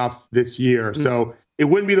do enough this year. Mm-hmm. So it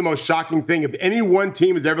wouldn't be the most shocking thing. If any one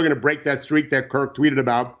team is ever going to break that streak that Kirk tweeted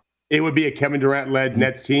about, it would be a Kevin Durant-led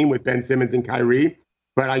Nets team with Ben Simmons and Kyrie.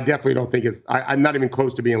 But I definitely don't think I'm not even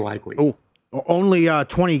close to being likely. Oh, only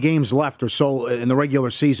 20 games left or so in the regular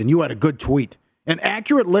season. You had a good tweet. An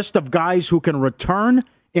accurate list of guys who can return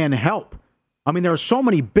and help. I mean, there are so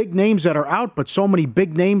many big names that are out, but so many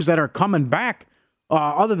big names that are coming back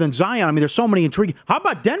other than Zion. I mean, there's so many intriguing. How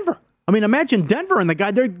about Denver? I mean, imagine Denver and the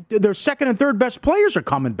guy, their second and third best players are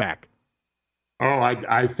coming back. Oh,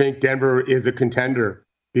 I think Denver is a contender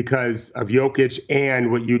because of Jokic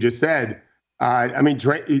and what you just said. I mean,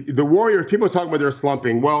 the Warriors, people are talking about they're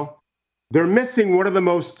slumping. Well, they're missing one of the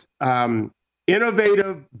most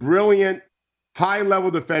innovative, brilliant,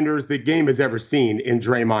 high-level defenders the game has ever seen in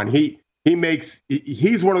Draymond.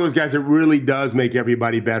 He's one of those guys that really does make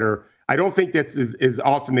everybody better. I don't think that's is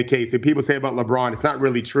often the case. If people say about LeBron, it's not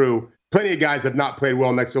really true. Plenty of guys have not played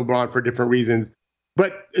well next to LeBron for different reasons.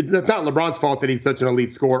 But it's not LeBron's fault that he's such an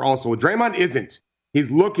elite scorer also. Draymond isn't.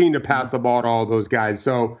 He's looking to pass the ball to all those guys.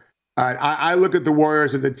 So I look at the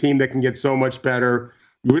Warriors as a team that can get so much better.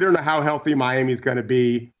 We don't know how healthy Miami's going to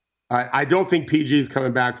be. I don't think PG is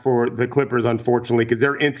coming back for the Clippers, unfortunately, because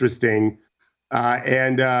they're interesting.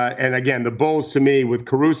 And again, the Bulls, to me, with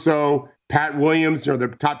Caruso, Pat Williams, their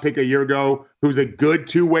top pick a year ago, who's a good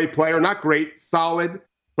two-way player, not great, solid,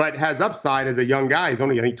 but has upside as a young guy. He's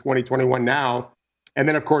only, I think, 20, 21 now. And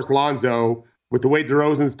then, of course, Lonzo, with the way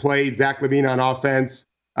DeRozan's played, Zach LaVine on offense,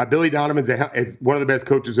 Billy Donovan's is one of the best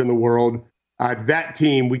coaches in the world. That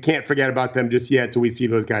team, we can't forget about them just yet till we see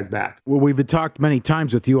those guys back. Well, we've talked many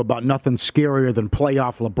times with you about nothing scarier than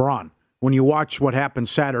playoff LeBron. When you watch what happened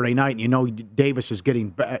Saturday night and you know Davis is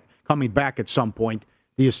coming back at some point,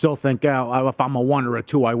 do you still think, if I'm a 1 or a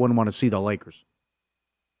 2, I wouldn't want to see the Lakers?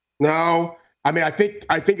 No. I mean, I think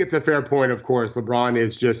it's a fair point, of course. LeBron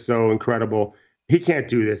is just so incredible. He can't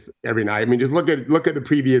do this every night. I mean, just look at the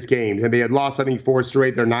previous games. And they had lost, I think, 4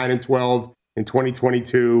 straight. They're 9-12 in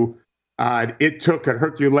 2022. It took a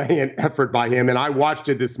Herculean effort by him. And I watched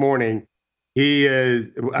it this morning. He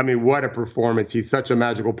is, I mean, what a performance. He's such a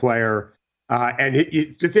magical player. And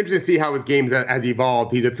it's just interesting to see how his game has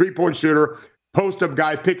evolved. He's a three-point shooter, post-up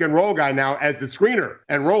guy, pick-and-roll guy now as the screener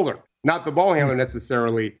and roller, not the ball handler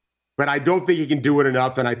necessarily. But I don't think he can do it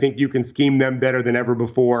enough, and I think you can scheme them better than ever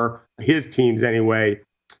before, his teams anyway.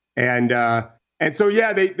 And so,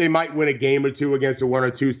 yeah, they might win a game or two against a 1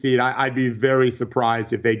 or 2 seed. I'd be very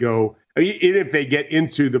surprised if they go, even if they get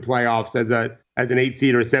into the playoffs as an 8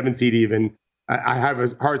 seed or a 7 seed even. I have a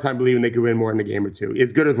hard time believing they could win more than a game or two.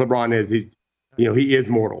 As good as LeBron is, he is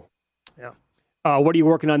mortal. Yeah. What are you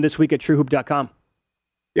working on this week at TrueHoop.com?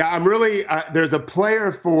 Yeah, I'm really there's a player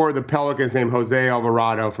for the Pelicans named Jose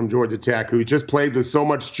Alvarado from Georgia Tech who just played with so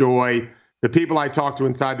much joy. The people I talk to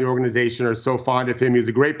inside the organization are so fond of him. He was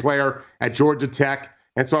a great player at Georgia Tech.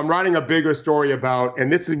 And so I'm writing a bigger story about, and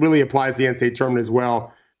this really applies to the NCAA tournament as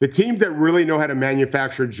well, the teams that really know how to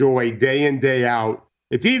manufacture joy day in, day out.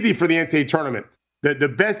 It's easy for the NCAA tournament. The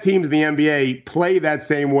best teams in the NBA play that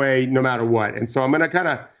same way no matter what. And so I'm going to kind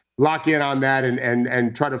of lock in on that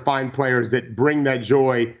and try to find players that bring that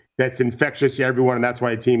joy that's infectious to everyone, and that's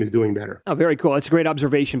why the team is doing better. Oh, very cool. That's a great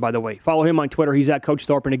observation, by the way. Follow him on Twitter. He's at Coach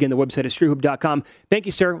Thorpe. And again, the website is TrueHoop.com. Thank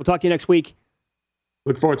you, sir. We'll talk to you next week.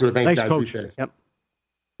 Look forward to it. Thanks guys. Coach. Appreciate it. Yep.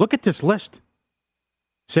 Look at this list.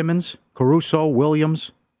 Simmons, Caruso,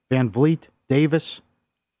 Williams, Van Vliet, Davis,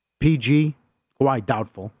 PG, Kawhi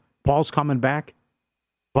doubtful. Paul's coming back.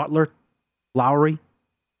 Butler, Lowry,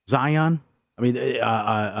 Zion. I mean,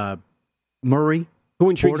 Murray. Who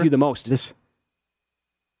intrigues Porter. you the most? It'd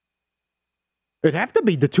have to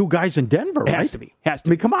be the two guys in Denver, right? Has to be. I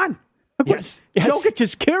mean, come on. Yes. Jokic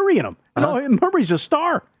is carrying him. Uh-huh. No, Murray's a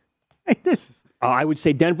star. Hey, this is... I would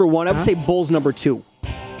say Denver 1. I would say Bulls number 2.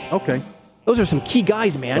 Okay. Those are some key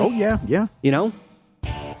guys, man. Oh, yeah. You know?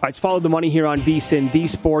 All right, follow the money here on VSiN, the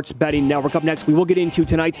Sports Betting Network. Up next, we will get into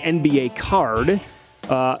tonight's NBA card.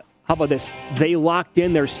 How about this? They locked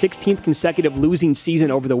in their 16th consecutive losing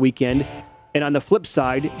season over the weekend. And on the flip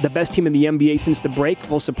side, the best team in the NBA since the break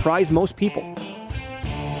will surprise most people.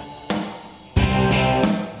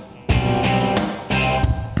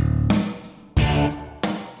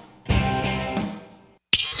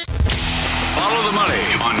 Follow the money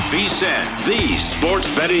on VSiN, the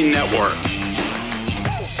Sports Betting Network.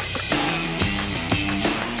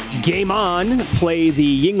 Game on. Play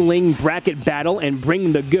the Yuengling bracket battle and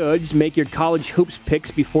bring the goods. Make your college hoops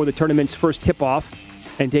picks before the tournament's first tip-off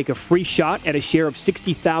and take a free shot at a share of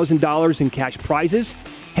 $60,000 in cash prizes.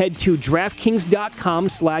 Head to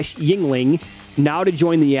DraftKings.com/Yuengling now to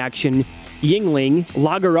join the action. Yuengling,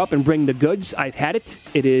 lager up and bring the goods. I've had it.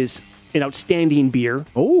 It is an outstanding beer.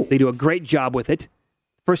 Oh, they do a great job with it.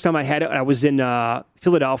 First time I had it, I was in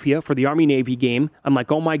Philadelphia for the Army-Navy game. I'm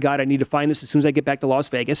like, oh my God, I need to find this as soon as I get back to Las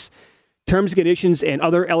Vegas. Terms, conditions, and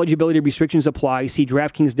other eligibility restrictions apply. See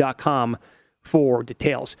DraftKings.com for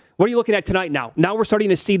details. What are you looking at tonight now? Now we're starting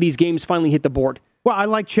to see these games finally hit the board. Well, I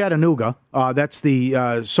like Chattanooga. That's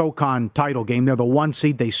the SoCon title game. They're the 1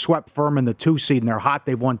 seed. They swept Furman, the 2 seed, and they're hot.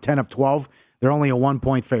 They've won 10 of 12. They're only a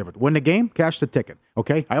 1-point favorite. Win the game, cash the ticket.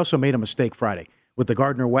 Okay? I also made a mistake Friday with the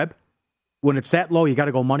Gardner-Webb. When it's that low, you got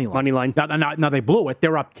to go money line. Money line. Now they blew it.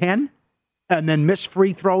 They're up 10 and then miss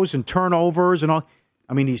free throws and turnovers and all.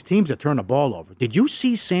 I mean, these teams that turn the ball over. Did you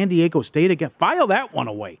see San Diego State again? File that one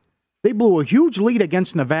away. They blew a huge lead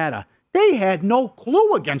against Nevada. They had no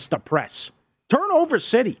clue against the press. Turnover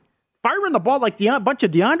city. Firing the ball like a bunch of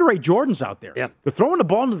DeAndre Jordans out there. Yeah. They're throwing the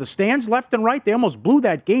ball into the stands left and right. They almost blew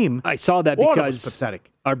that game. I saw that Boy, because that was pathetic.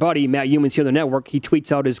 Our buddy Matt Humans here on the network, he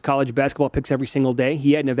tweets out his college basketball picks every single day.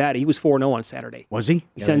 He had Nevada. He was 4-0 on Saturday. Was he?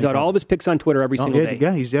 He sends out all of his picks on Twitter every single day.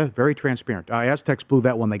 Yeah, he's very transparent. Aztecs blew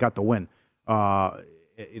that one. They got the win.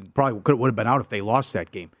 It probably would have been out if they lost that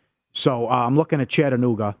game. So I'm looking at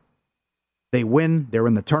Chattanooga. They win. They're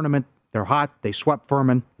in the tournament. They're hot. They swept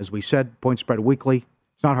Furman, as we said, point spread weekly.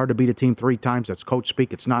 It's not hard to beat a team 3 times. That's coach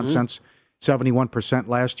speak. It's nonsense. 71%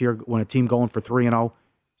 last year when a team going for 3-0.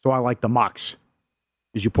 So I like the Mocs.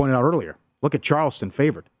 As you pointed out earlier, look at Charleston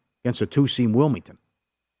favored against a 2-seed Wilmington.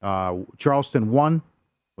 Charleston won.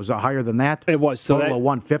 Was it higher than that? It was. So total of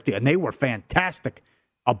 150, and they were fantastic.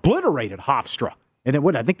 Obliterated Hofstra. And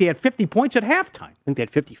I think they had 50 points at halftime. I think they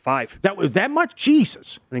had 55. That was that much?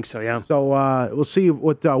 Jesus. I think so, yeah. So we'll see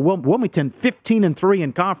what Wilmington, 15-3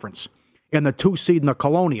 in conference, and the 2 seed in the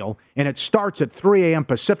Colonial, and it starts at 3 a.m.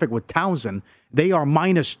 Pacific with Townsend. They are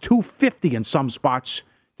minus 250 in some spots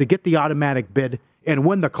to get the automatic bid and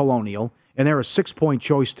win the Colonial, and they're a 6-point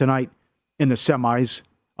choice tonight in the semis.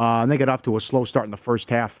 And they get off to a slow start in the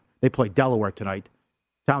first half. They play Delaware tonight.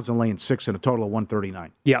 Townsend laying 6 in a total of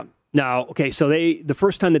 139. Yeah. Now, okay, so the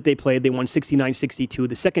first time that they played, they won 69-62.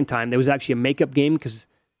 The second time, there was actually a makeup game because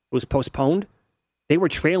it was postponed. They were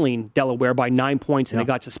trailing Delaware by 9 points, and they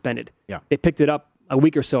got suspended. Yeah. They picked it up a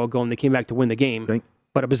week or so ago, and they came back to win the game.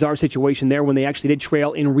 But a bizarre situation there when they actually did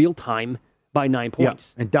trail in real time by 9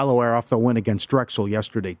 points. Yeah. And Delaware off the win against Drexel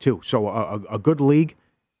yesterday, too. So a good league.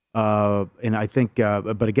 And I think,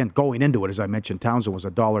 but again, going into it, as I mentioned, Townsend was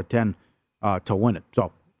 $1.10 to win it.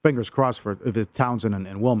 So fingers crossed for if it's Townsend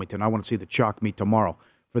and Wilmington. I want to see the chalk meet tomorrow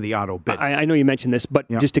for the auto bid. I know you mentioned this, but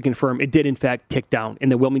just to confirm, it did in fact tick down in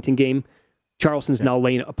the Wilmington game. Charleston's now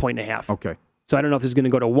laying 1.5 points. Okay. So I don't know if it's going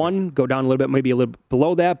to go to 1, go down a little bit, maybe a little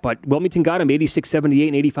below that, but Wilmington got him 86-78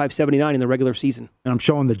 and 85-79 in the regular season. And I'm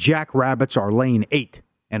showing the Jackrabbits are laying 8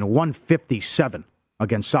 and 157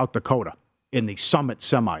 against South Dakota in the Summit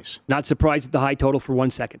semis. Not surprised at the high total for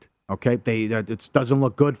 1 second. Okay, it doesn't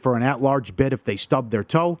look good for an at-large bid if they stub their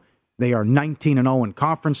toe. They are 19-0 in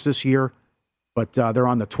conference this year, but they're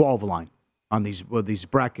on the 12 line on these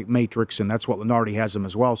bracket matrix, and that's what Lenardi has them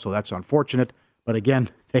as well, so that's unfortunate. But again,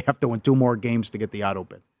 they have to win 2 more games to get the auto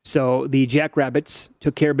bid. So the Jackrabbits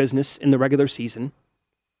took care of business in the regular season.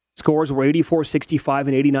 Scores were 84-65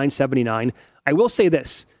 and 89-79. I will say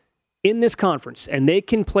this, in this conference, and they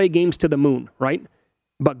can play games to the moon, right?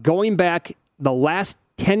 But going back the last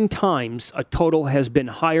 10 times a total has been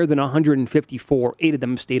higher than 154. 8 of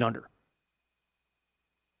them have stayed under.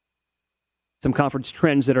 Some conference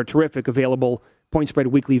trends that are terrific, available, Point Spread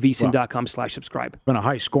Weekly, vsin.com/subscribe. It's been a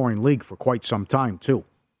high-scoring league for quite some time, too.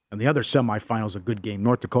 And the other semifinal's a good game.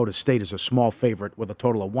 North Dakota State is a small favorite with a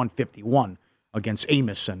total of 151 against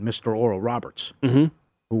Amos and Mr. Oral Roberts,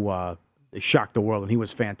 who they shocked the world, and he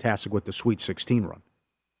was fantastic with the Sweet 16 run.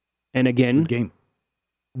 And again, good game.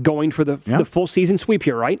 Going for the full season sweep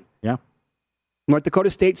here, right? Yeah. North Dakota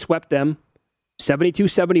State swept them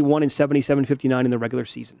 72-71 and 77-59 in the regular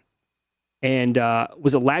season. And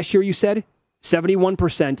was it last year you said?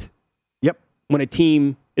 71%. Yep. When a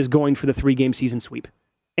team is going for the 3-game season sweep.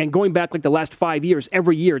 And going back like the last 5 years,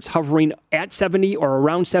 every year it's hovering at 70 or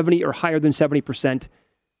around 70 or higher than 70%.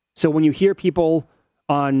 So when you hear people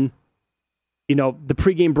on, the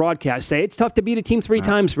pregame broadcast say, it's tough to beat a team 3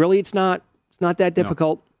 times. Really, it's not. It's not that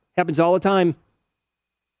difficult. No. Happens all the time.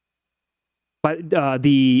 But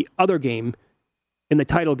the other game, in the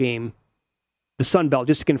title game, the Sun Belt,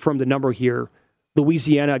 just to confirm the number here,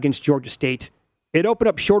 Louisiana against Georgia State. It opened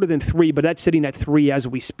up shorter than 3, but that's sitting at 3 as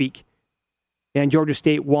we speak. And Georgia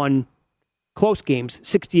State won close games,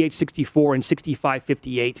 68-64 and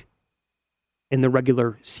 65-58 in the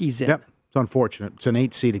regular season. Yep, it's unfortunate. It's an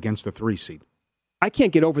 8 seed against a 3 seed. I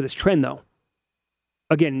can't get over this trend, though.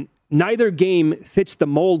 Again, neither game fits the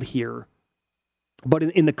mold here, but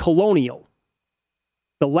in the Colonial,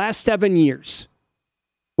 the last 7 years,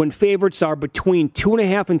 when favorites are between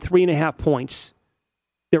 2.5 and 3.5 points,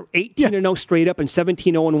 they're 18-0 straight up and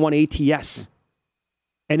 17-0-1 ATS.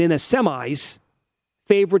 And in the semis,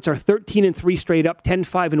 favorites are 13-3 straight up,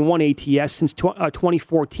 10-5-1 ATS since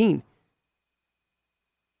 2014.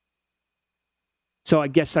 So I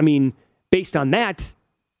guess, based on that,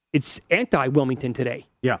 it's anti-Wilmington today.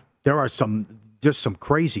 Yeah, there are some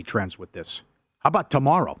crazy trends with this. How about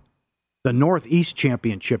tomorrow? The Northeast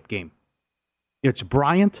Championship game. It's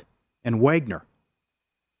Bryant and Wagner.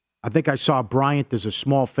 I think I saw Bryant as a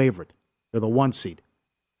small favorite. They're the 1 seed.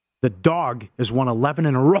 The Dog has won 11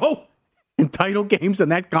 in a row in title games in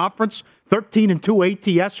that conference.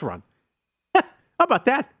 13-2 ATS run. How about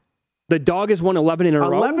that? The Dog has won 11 in a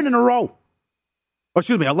row? 11 in a row. Oh,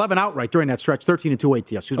 excuse me, 11 outright during that stretch. 13-2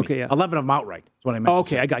 ATS. Excuse me. Okay, yeah. 11 of them outright. That's what I meant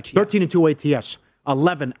to say. I got you. 13-2 ATS.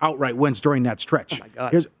 11 outright wins during that stretch. Oh,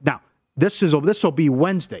 my God. Now, this will be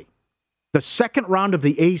Wednesday. The second round of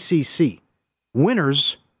the ACC.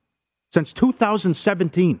 Winners since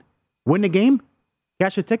 2017. Win the game,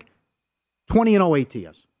 cash a ticket, 20-0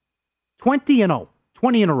 ATS. 20-0.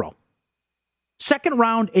 20 in a row. Second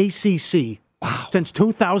round ACC since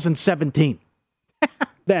 2017.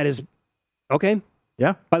 That is, okay.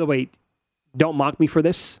 Yeah. By the way, don't mock me for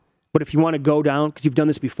this, but if you want to go down, because you've done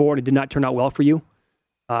this before and it did not turn out well for you.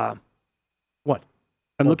 What?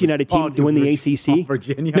 I'm looking at a team to win the ACC.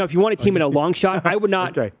 Virginia? No, if you want a team in a long shot, I would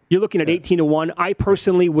not. Okay. You're looking at 18-1. I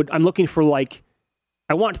personally I'm looking for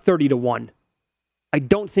I want 30-1. I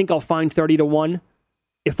don't think I'll find 30-1.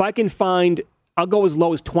 If I can find, I'll go as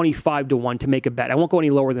low as 25-1 to make a bet. I won't go any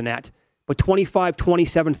lower than that. But 25,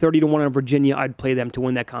 27, 30-1 on Virginia, I'd play them to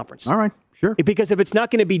win that conference. All right, sure. Because if it's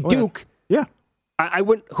not going to be Duke, I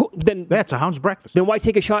wouldn't. Then that's a hound's breakfast. Then why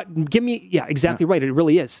take a shot? Give me, exactly right. It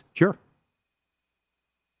really is. Sure.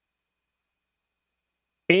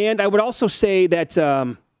 And I would also say that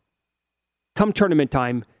come tournament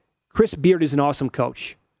time, Chris Beard is an awesome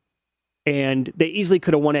coach. And they easily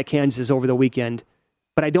could have won at Kansas over the weekend.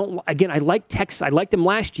 But I like Texas. I liked them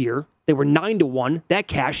last year. They were 9-1. That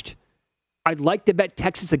cashed. I'd like to bet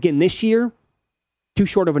Texas again this year. Too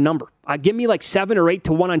short of a number. Give me 7 or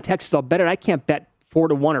 8-1 on Texas. I'll bet it. I can't bet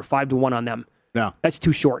 4-1 or 5-1 on them. No. That's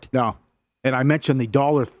too short. No. And I mentioned the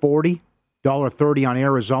 $1.40, $1.30 on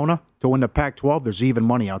Arizona to win the Pac-12. There's even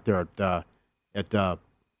money out there at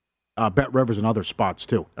Bet Rivers and other spots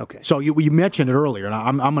too. Okay. So you mentioned it earlier, and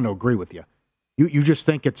I'm going to agree with you. You just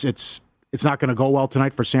think it's not going to go well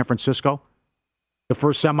tonight for San Francisco. The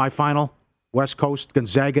first semifinal, West Coast,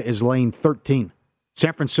 Gonzaga is laying 13.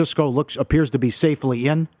 San Francisco appears to be safely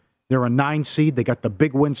in. They're a 9 seed. They got the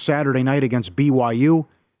big win Saturday night against BYU,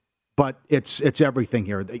 but it's everything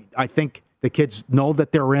here. I think the kids know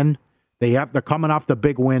that they're in. They're coming off the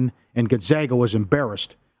big win, and Gonzaga was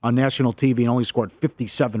embarrassed on national TV and only scored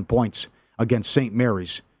 57 points against St.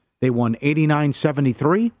 Mary's. They won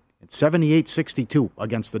 89-73 and 78-62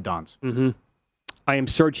 against the Dons. Mm-hmm. I am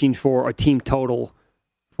searching for a team total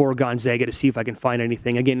for Gonzaga to see if I can find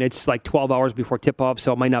anything. Again, it's 12 hours before tip-off,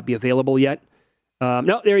 so it might not be available yet.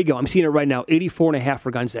 No, there you go. I'm seeing it right now. 84.5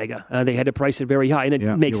 for Gonzaga. They had to price it very high, and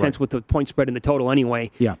it makes sense with the point spread and the total anyway.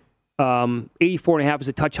 Yeah. 84.5 is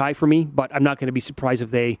a touch high for me, but I'm not going to be surprised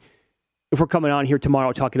if we're coming on here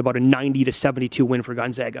tomorrow talking about a 90-72 win for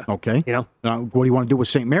Gonzaga. Okay. You know? What do you want to do with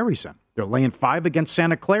St. Mary's then? They're laying 5 against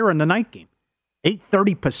Santa Clara in the night game.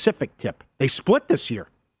 8:30 Pacific tip. They split this year.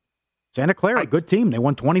 Santa Clara, a good team. They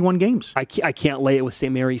won 21 games. I can't lay it with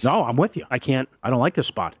St. Mary's. No, I'm with you. I can't. I don't like this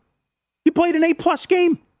spot. You played an A-plus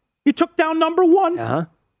game. You took down number 1. Uh-huh.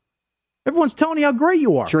 Everyone's telling you how great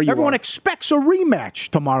you are. Sure you Everyone are. expects a rematch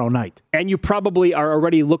tomorrow night. And you probably are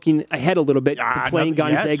already looking ahead a little bit to playing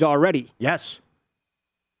Gonzaga already. Yes.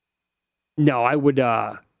 No, I would...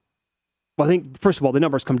 well, I think, first of all, the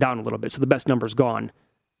numbers come down a little bit, so the best number's gone.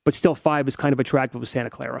 But still, 5 is kind of attractive with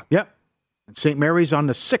Santa Clara. Yep. And St. Mary's on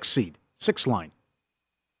the 6th seed, 6th line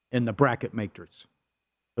in the bracket matrix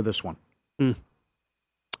for this one.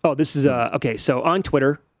 Oh, this is... okay, so on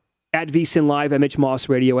Twitter... At VSiN Live, at Mitch Moss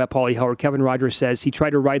Radio, at Paulie Howard, Kevin Rogers says he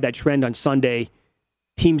tried to ride that trend on Sunday.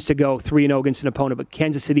 Teams to go 3-0 against an opponent, but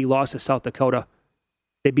Kansas City lost to South Dakota.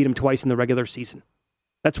 They beat them twice in the regular season.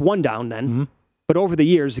 That's one down then. Mm-hmm. But over the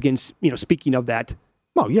years, against, speaking of that.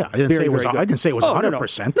 Well, yeah, I didn't say it was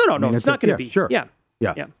 100%. No, it's not going to be. Sure. Yeah.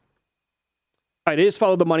 All right, it is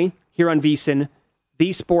Follow the Money here on VSiN,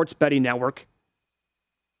 the Sports Betting Network.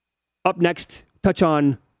 Up next, touch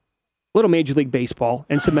on little Major League Baseball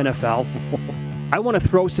and some NFL. I want to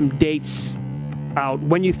throw some dates out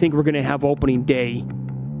when you think we're going to have opening day.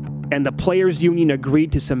 And the Players Union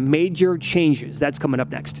agreed to some major changes. That's coming up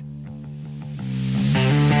next.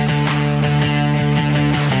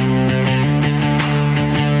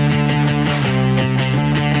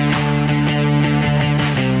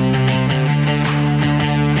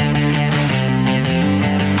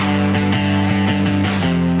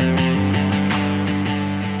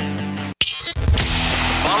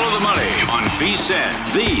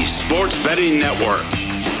 VSiN, the Sports Betting Network.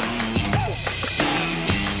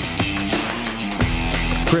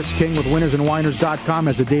 Chris King with winnersandwhiners.com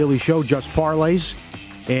has a daily show, Just Parlays.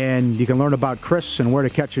 And you can learn about Chris and where to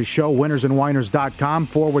catch his show,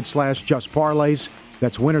 winnersandwhiners.com/Just Parlays.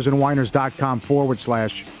 That's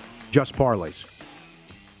winnersandwhiners.com/Just Parlays.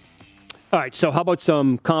 All right, so how about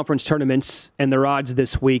some conference tournaments and their odds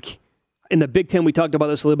this week? In the Big Ten, we talked about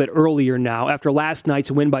this a little bit earlier now. After last night's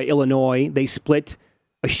win by Illinois, they split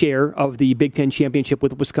a share of the Big Ten championship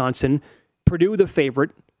with Wisconsin. Purdue, the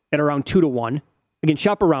favorite, at around 2-1. Again,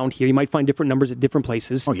 shop around here. You might find different numbers at different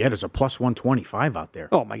places. Oh, yeah, there's a plus 125 out there.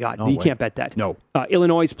 Oh, my God. No you way. Can't bet that. No.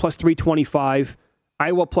 Illinois is plus 325.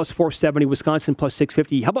 Iowa plus 470. Wisconsin plus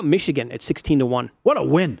 650. How about Michigan at 16-1? What a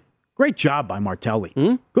win. Great job by Martelli.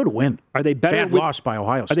 Good win. Are they better? Bad loss by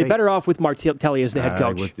Ohio State. Are they better off with Martelli as the head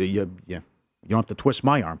coach? You don't have to twist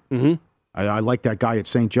my arm. Mm-hmm. I like that guy at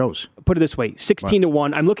St. Joe's. Put it this way,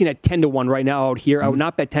 16-1. I'm looking at 10-1 right now out here. I would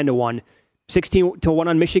not bet 10-1. 16-1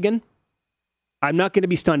 on Michigan. I'm not going to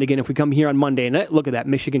be stunned again if we come here on Monday and look at that.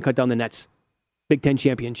 Michigan cut down the nets. Big Ten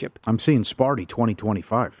championship. I'm seeing Sparty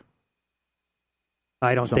 2025.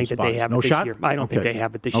 I don't think that they have it this year. I don't think they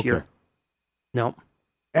have it this year. No.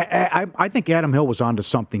 I think Adam Hill was onto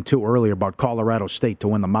something, too, earlier about Colorado State to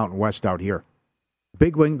win the Mountain West out here.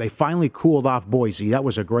 Big win. They finally cooled off Boise. That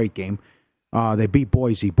was a great game. They beat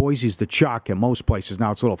Boise. Boise's the chalk in most places.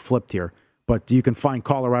 Now it's a little flipped here. But you can find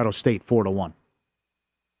Colorado State 4-1.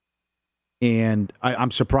 And I'm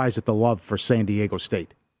surprised at the love for San Diego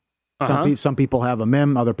State. Some people have them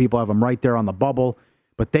in. Other people have them right there on the bubble.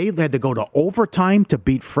 But they had to go to overtime to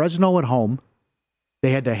beat Fresno at home. They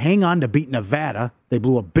had to hang on to beat Nevada. They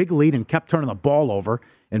blew a big lead and kept turning the ball over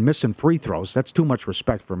and missing free throws. That's too much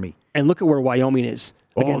respect for me. And look at where Wyoming is.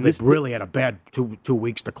 Again, they really had a bad two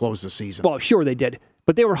weeks to close the season. Well, sure they did.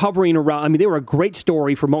 But they were hovering around. I mean, they were a great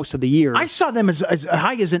story for most of the year. I saw them as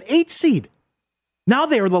high as an 8 seed. Now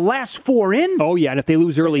they are the last 4 in. Oh, yeah, and if they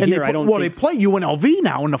lose early here, I don't think... Well, they play UNLV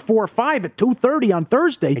now in the 4-5 at 2:30 on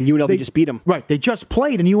Thursday. And UNLV just beat them. Right, they just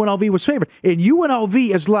played, and UNLV was favored. And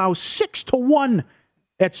UNLV is now 6-1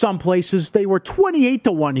 at some places. They were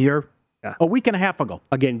 28-1 here a week and a half ago.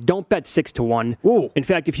 Again, don't bet 6-1. Ooh. In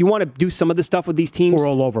fact, if you want to do some of the stuff with these teams... Or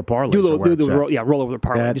roll over parlays. Roll over the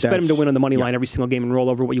parlay. Just bet them to win on the money line every single game and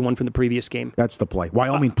roll over what you won from the previous game. That's the play.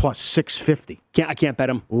 Wyoming plus 650. I can't bet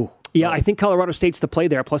them. Ooh. Yeah, I think Colorado State's the play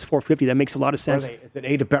there, plus 450. That makes a lot of sense. Is it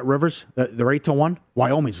 8 at Bet Rivers? They're 8-1?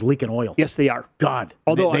 Wyoming's leaking oil. Yes, they are. God.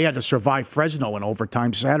 Although they had to survive Fresno in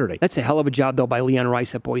overtime Saturday. That's a hell of a job, though, by Leon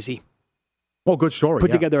Rice at Boise. Well, good story.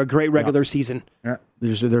 Put together a great regular season. Yeah.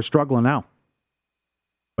 They're struggling now.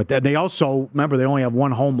 But they also, remember, they only have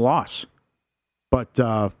one home loss. But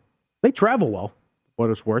they travel well, what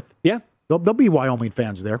it's worth. Yeah. There'll be Wyoming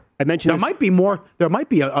fans there. I mentioned there might be more. There might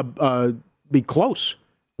be be close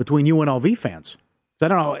between UNLV fans. So I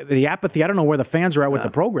don't know the apathy. I don't know where the fans are at with the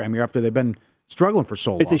program here after they've been struggling for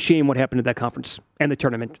so long. It's a shame what happened to that conference and the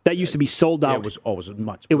tournament. That used to be sold out. Yeah, it was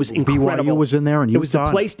much. It was incredible. BYU was in there, and Utah. It was the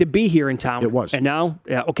place to be here in town. It was. And now,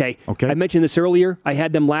 okay. I mentioned this earlier. I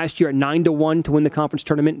had them last year at 9-1 to win the conference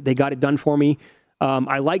tournament. They got it done for me.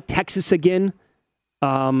 I like Texas again.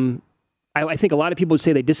 I think a lot of people would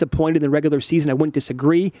say they disappointed in the regular season. I wouldn't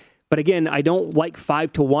disagree. But again, I don't like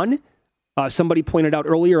 5-1. Somebody pointed out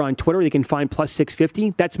earlier on Twitter they can find plus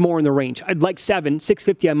 650. That's more in the range. I'd like 7.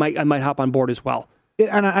 650 I might hop on board as well.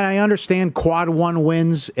 And I understand quad 1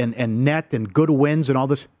 wins and net and good wins and all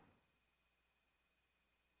this.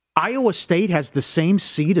 Iowa State has the same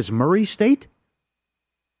seed as Murray State.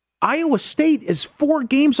 Iowa State is 4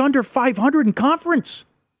 games under 500 in conference.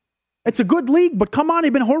 It's a good league, but come on,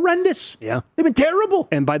 they've been horrendous. Yeah. They've been terrible.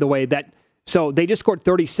 And by the way, so they just scored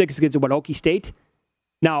 36 against Okie State.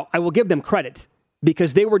 Now, I will give them credit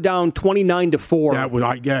because they were down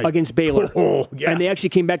 29-4 against Baylor. And they actually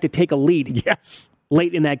came back to take a lead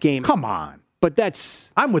late in that game. Come on. But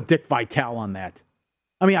I'm with Dick Vitale on that.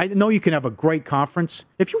 I mean, I know you can have a great conference.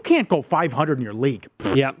 If you can't go 500 in your league,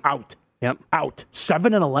 out. Yep. Out.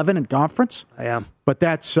 7-11 in conference? I am. But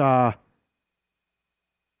that's, okay,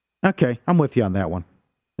 I'm with you on that one.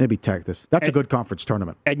 Maybe tag this. That's a good conference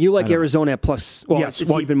tournament. And you like Arizona at plus, it's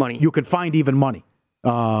even money. You can find even money.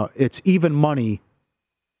 It's even money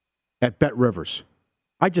at Bet Rivers.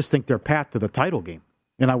 I just think they're path to the title game.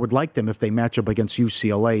 And I would like them if they match up against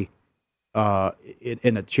UCLA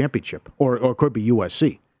in a championship. Or it could be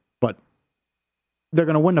USC. But they're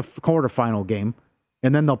going to win the quarterfinal game,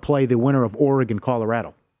 and then they'll play the winner of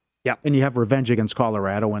Oregon-Colorado. Yeah. And you have revenge against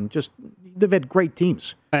Colorado, and they've had great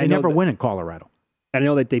teams. They never win in Colorado. I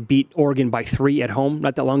know that they beat Oregon by 3 at home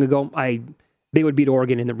not that long ago. They would beat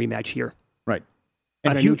Oregon in the rematch here. Right.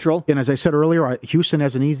 And neutral. And as I said earlier, Houston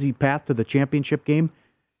has an easy path to the championship game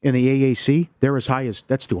in the AAC. They're as high as,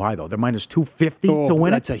 that's too high though. They're minus 250 to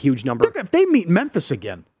win That's a huge number. If they meet Memphis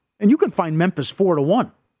again, and you can find Memphis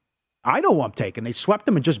 4-1, I know who I'm taking. They swept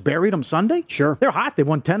them and just buried them Sunday. Sure. They're hot. They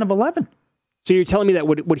won 10 of 11. So you're telling me that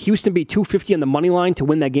would Houston be 250 on the money line to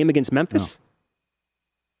win that game against Memphis?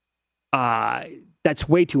 No. That's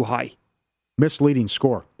way too high. Misleading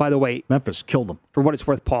score. By the way, Memphis killed them. For what it's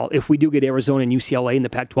worth, Paul, if we do get Arizona and UCLA in the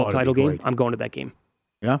Pac-12 title game, I'm going to that game.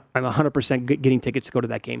 Yeah? I'm 100% getting tickets to go to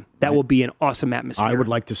that game. That will be an awesome atmosphere. I would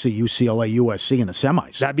like to see UCLA, USC in the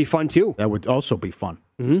semis. That'd be fun, too. That would also be fun.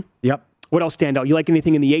 Mm-hmm. Yep. What else stand out? You like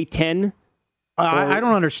anything in the A-10? I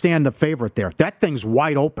don't understand the favorite there. That thing's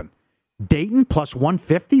wide open. Dayton plus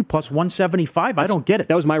 150, plus 175. I don't get it.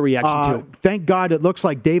 That was my reaction, too. Thank God it looks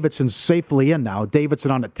like Davidson's safely in now.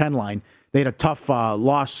 Davidson on the 10 line. They had a tough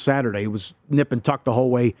loss Saturday. It was nip and tuck the whole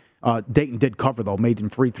way. Dayton did cover, though, made in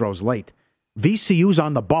free throws late. VCU's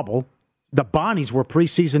on the bubble. The Bonnies were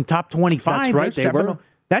preseason top 25. That's right, they were.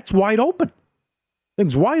 That's wide open.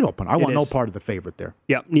 Thing's wide open. I want no part of the favorite there.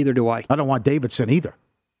 Yeah, neither do I. I don't want Davidson either.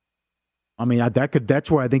 I mean,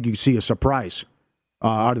 that's where I think you see a surprise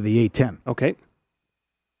out of the A-10. Okay.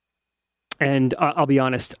 And I'll be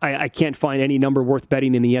honest, I can't find any number worth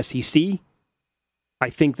betting in the SEC. I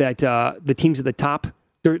think that the teams at the top,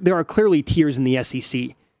 there are clearly tiers in the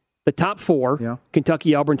SEC. The top 4,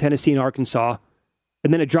 Kentucky, Auburn, Tennessee, and Arkansas,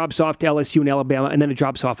 and then it drops off to LSU and Alabama, and then it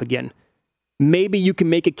drops off again. Maybe you can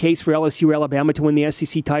make a case for LSU or Alabama to win the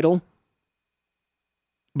SEC title,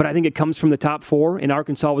 but I think it comes from the top 4, and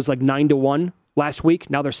Arkansas was like 9-1 last week.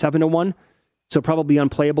 Now they're 7-1, so probably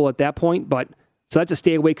unplayable at that point. But so that's a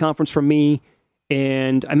stay-away conference for me,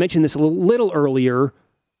 and I mentioned this a little earlier.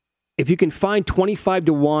 If you can find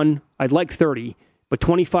 25-1, I'd like 30, but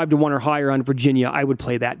 25-1 or higher on Virginia, I would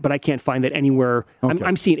play that. But I can't find that anywhere. Okay.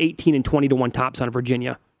 I'm seeing 18 and 20-1 tops on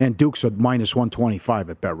Virginia. And Duke's at minus 125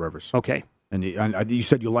 at Bet Rivers. Okay. And you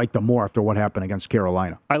said you liked them more after what happened against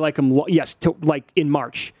Carolina. I like them, yes, like in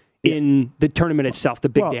March, in the tournament itself, the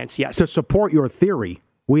big dance, yes. To support your theory,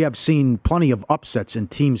 we have seen plenty of upsets and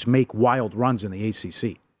teams make wild runs in the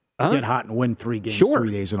ACC. Get hot and win 3 games, 3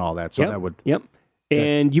 days and all that. So that would... Yep.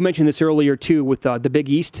 And you mentioned this earlier, too, with the Big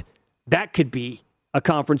East. That could be a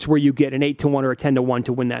conference where you get an 8-1 or a 10-1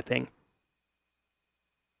 to win that thing.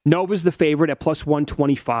 Nova's the favorite at plus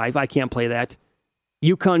 125. I can't play that.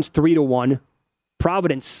 UConn's 3-1.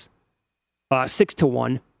 Providence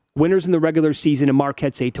 6-1. Winners in the regular season, and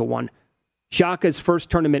Marquette's 8-1. Shaka's first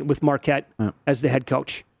tournament with Marquette as the head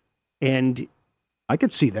coach. And I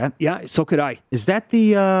could see that. Yeah, so could I. Is that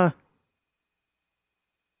the...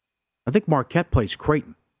 I think Marquette plays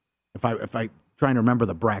Creighton. If I trying to remember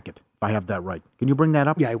the bracket, if I have that right. Can you bring that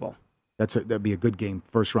up? Yeah, I will. That'd be a good game,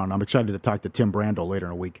 first round. I'm excited to talk to Tim Brando later in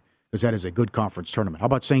the week because that is a good conference tournament. How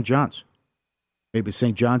about St. John's? Maybe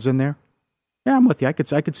St. John's in there. Yeah, I'm with you. I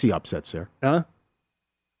could see upsets there. Huh?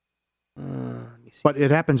 But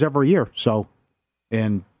it happens every year. So,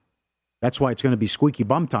 and that's why it's going to be squeaky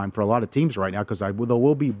bum time for a lot of teams right now because there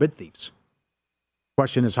will be bid thieves.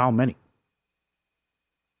 Question is how many?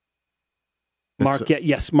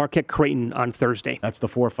 Marquette Creighton on Thursday. That's the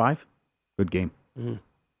 4-5? Good game. Mm-hmm.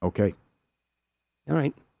 Okay. All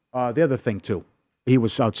right. The other thing, too. He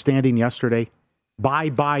was outstanding yesterday.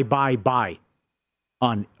 Buy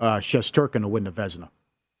on Shesterkin to win the Vezina.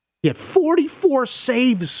 He had 44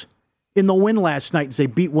 saves in the win last night as they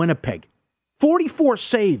beat Winnipeg. 44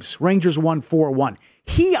 saves. Rangers won 4-1.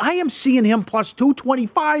 I am seeing him plus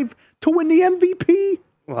 225 to win the MVP.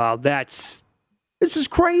 Wow, this is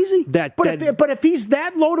crazy. But if he's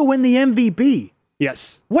that low to win the MVP,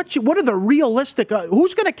 yes. What are the realistic?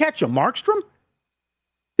 Who's going to catch him? Markstrom?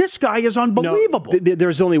 This guy is unbelievable. No,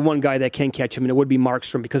 there's only one guy that can catch him, and it would be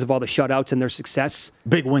Markstrom because of all the shutouts and their success.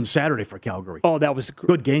 Big win Saturday for Calgary. Oh, that was a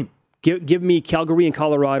good game. Give me Calgary and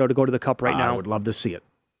Colorado to go to the Cup right now. I would love to see it.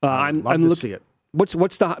 I'm love to see it. What's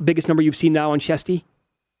the biggest number you've seen now on Shesty?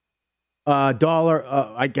 Dollar.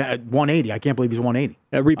 I got 180. I can't believe he's 180.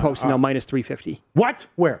 Repost now minus 350. What?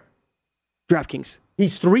 Where? DraftKings.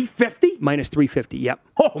 He's 350. Minus 350. Yep.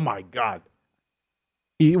 Oh my God.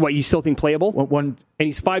 You still think playable? And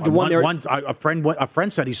he's 5-1 there. A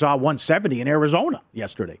friend said he saw 170 in Arizona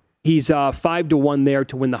yesterday. He's 5-1 there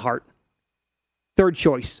to win the Hart. Third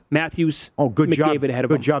choice, Matthews. Oh, good McDavid job. Ahead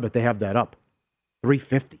of him. Good job that they have that up.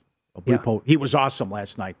 350. Yeah. He was awesome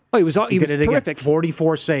last night. Oh, he was terrific. Again.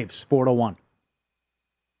 44 saves, 4-1.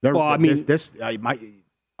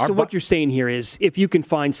 What you're saying here is, if you can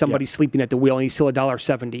find somebody sleeping at the wheel and he's still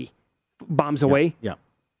 $1.70, bombs away. Yeah.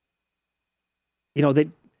 You know,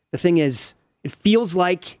 the thing is, it feels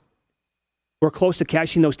like we're close to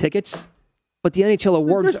cashing those tickets, but the NHL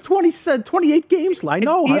awards... There's 28 games. I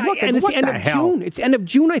know. And it's the end of June. It's end of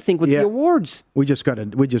June, I think, with the awards. We just got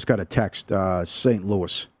a text, St.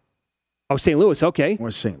 Louis. Oh, St. Louis, okay.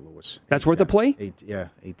 Where's St. Louis? That's worth a play?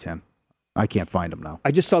 8-10. I can't find them now.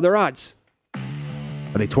 I just saw their odds.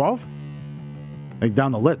 Are they 12? They're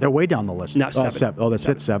down the list. They're way down the list. No, 7. Oh, that's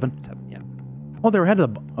 7? 7, yeah. Oh, they're ahead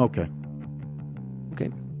of the... Okay. Okay.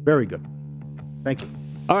 Very good. Thank you.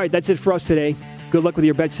 All right, that's it for us today. Good luck with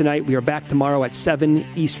your bets tonight. We are back tomorrow at 7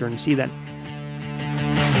 Eastern. See you then.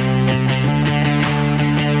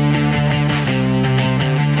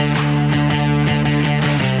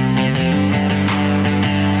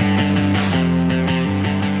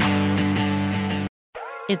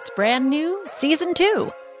 It's brand new, Season 2.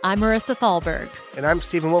 I'm Marissa Thalberg. And I'm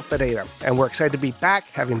Stephen Wolf-Bedeta. And we're excited to be back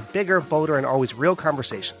having bigger, bolder, and always real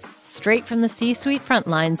conversations. Straight from the C-suite front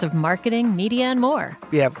lines of marketing, media, and more.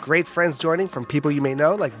 We have great friends joining from people you may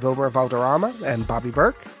know, like Wilmer Valderrama and Bobby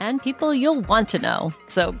Burke. And people you'll want to know.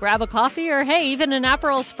 So grab a coffee or, hey, even an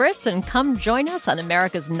Aperol Spritz and come join us on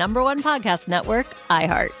America's #1 podcast network,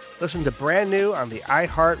 iHeart. Listen to brand new on the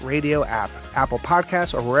iHeart Radio app, Apple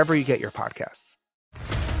Podcasts, or wherever you get your podcasts.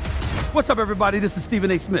 What's up, everybody? This is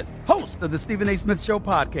Stephen A. Smith, host of the Stephen A. Smith Show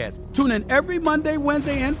podcast. Tune in every Monday,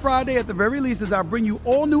 Wednesday, and Friday at the very least as I bring you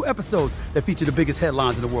all new episodes that feature the biggest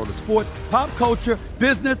headlines in the world of sports, pop culture,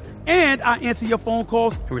 business, and I answer your phone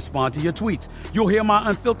calls and respond to your tweets. You'll hear my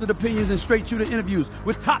unfiltered opinions and straight-shooter interviews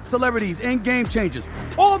with top celebrities and game changers.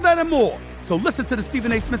 All that and more. So listen to the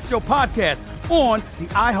Stephen A. Smith Show podcast on the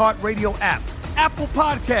iHeartRadio app, Apple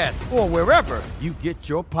Podcasts, or wherever you get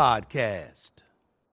your podcast.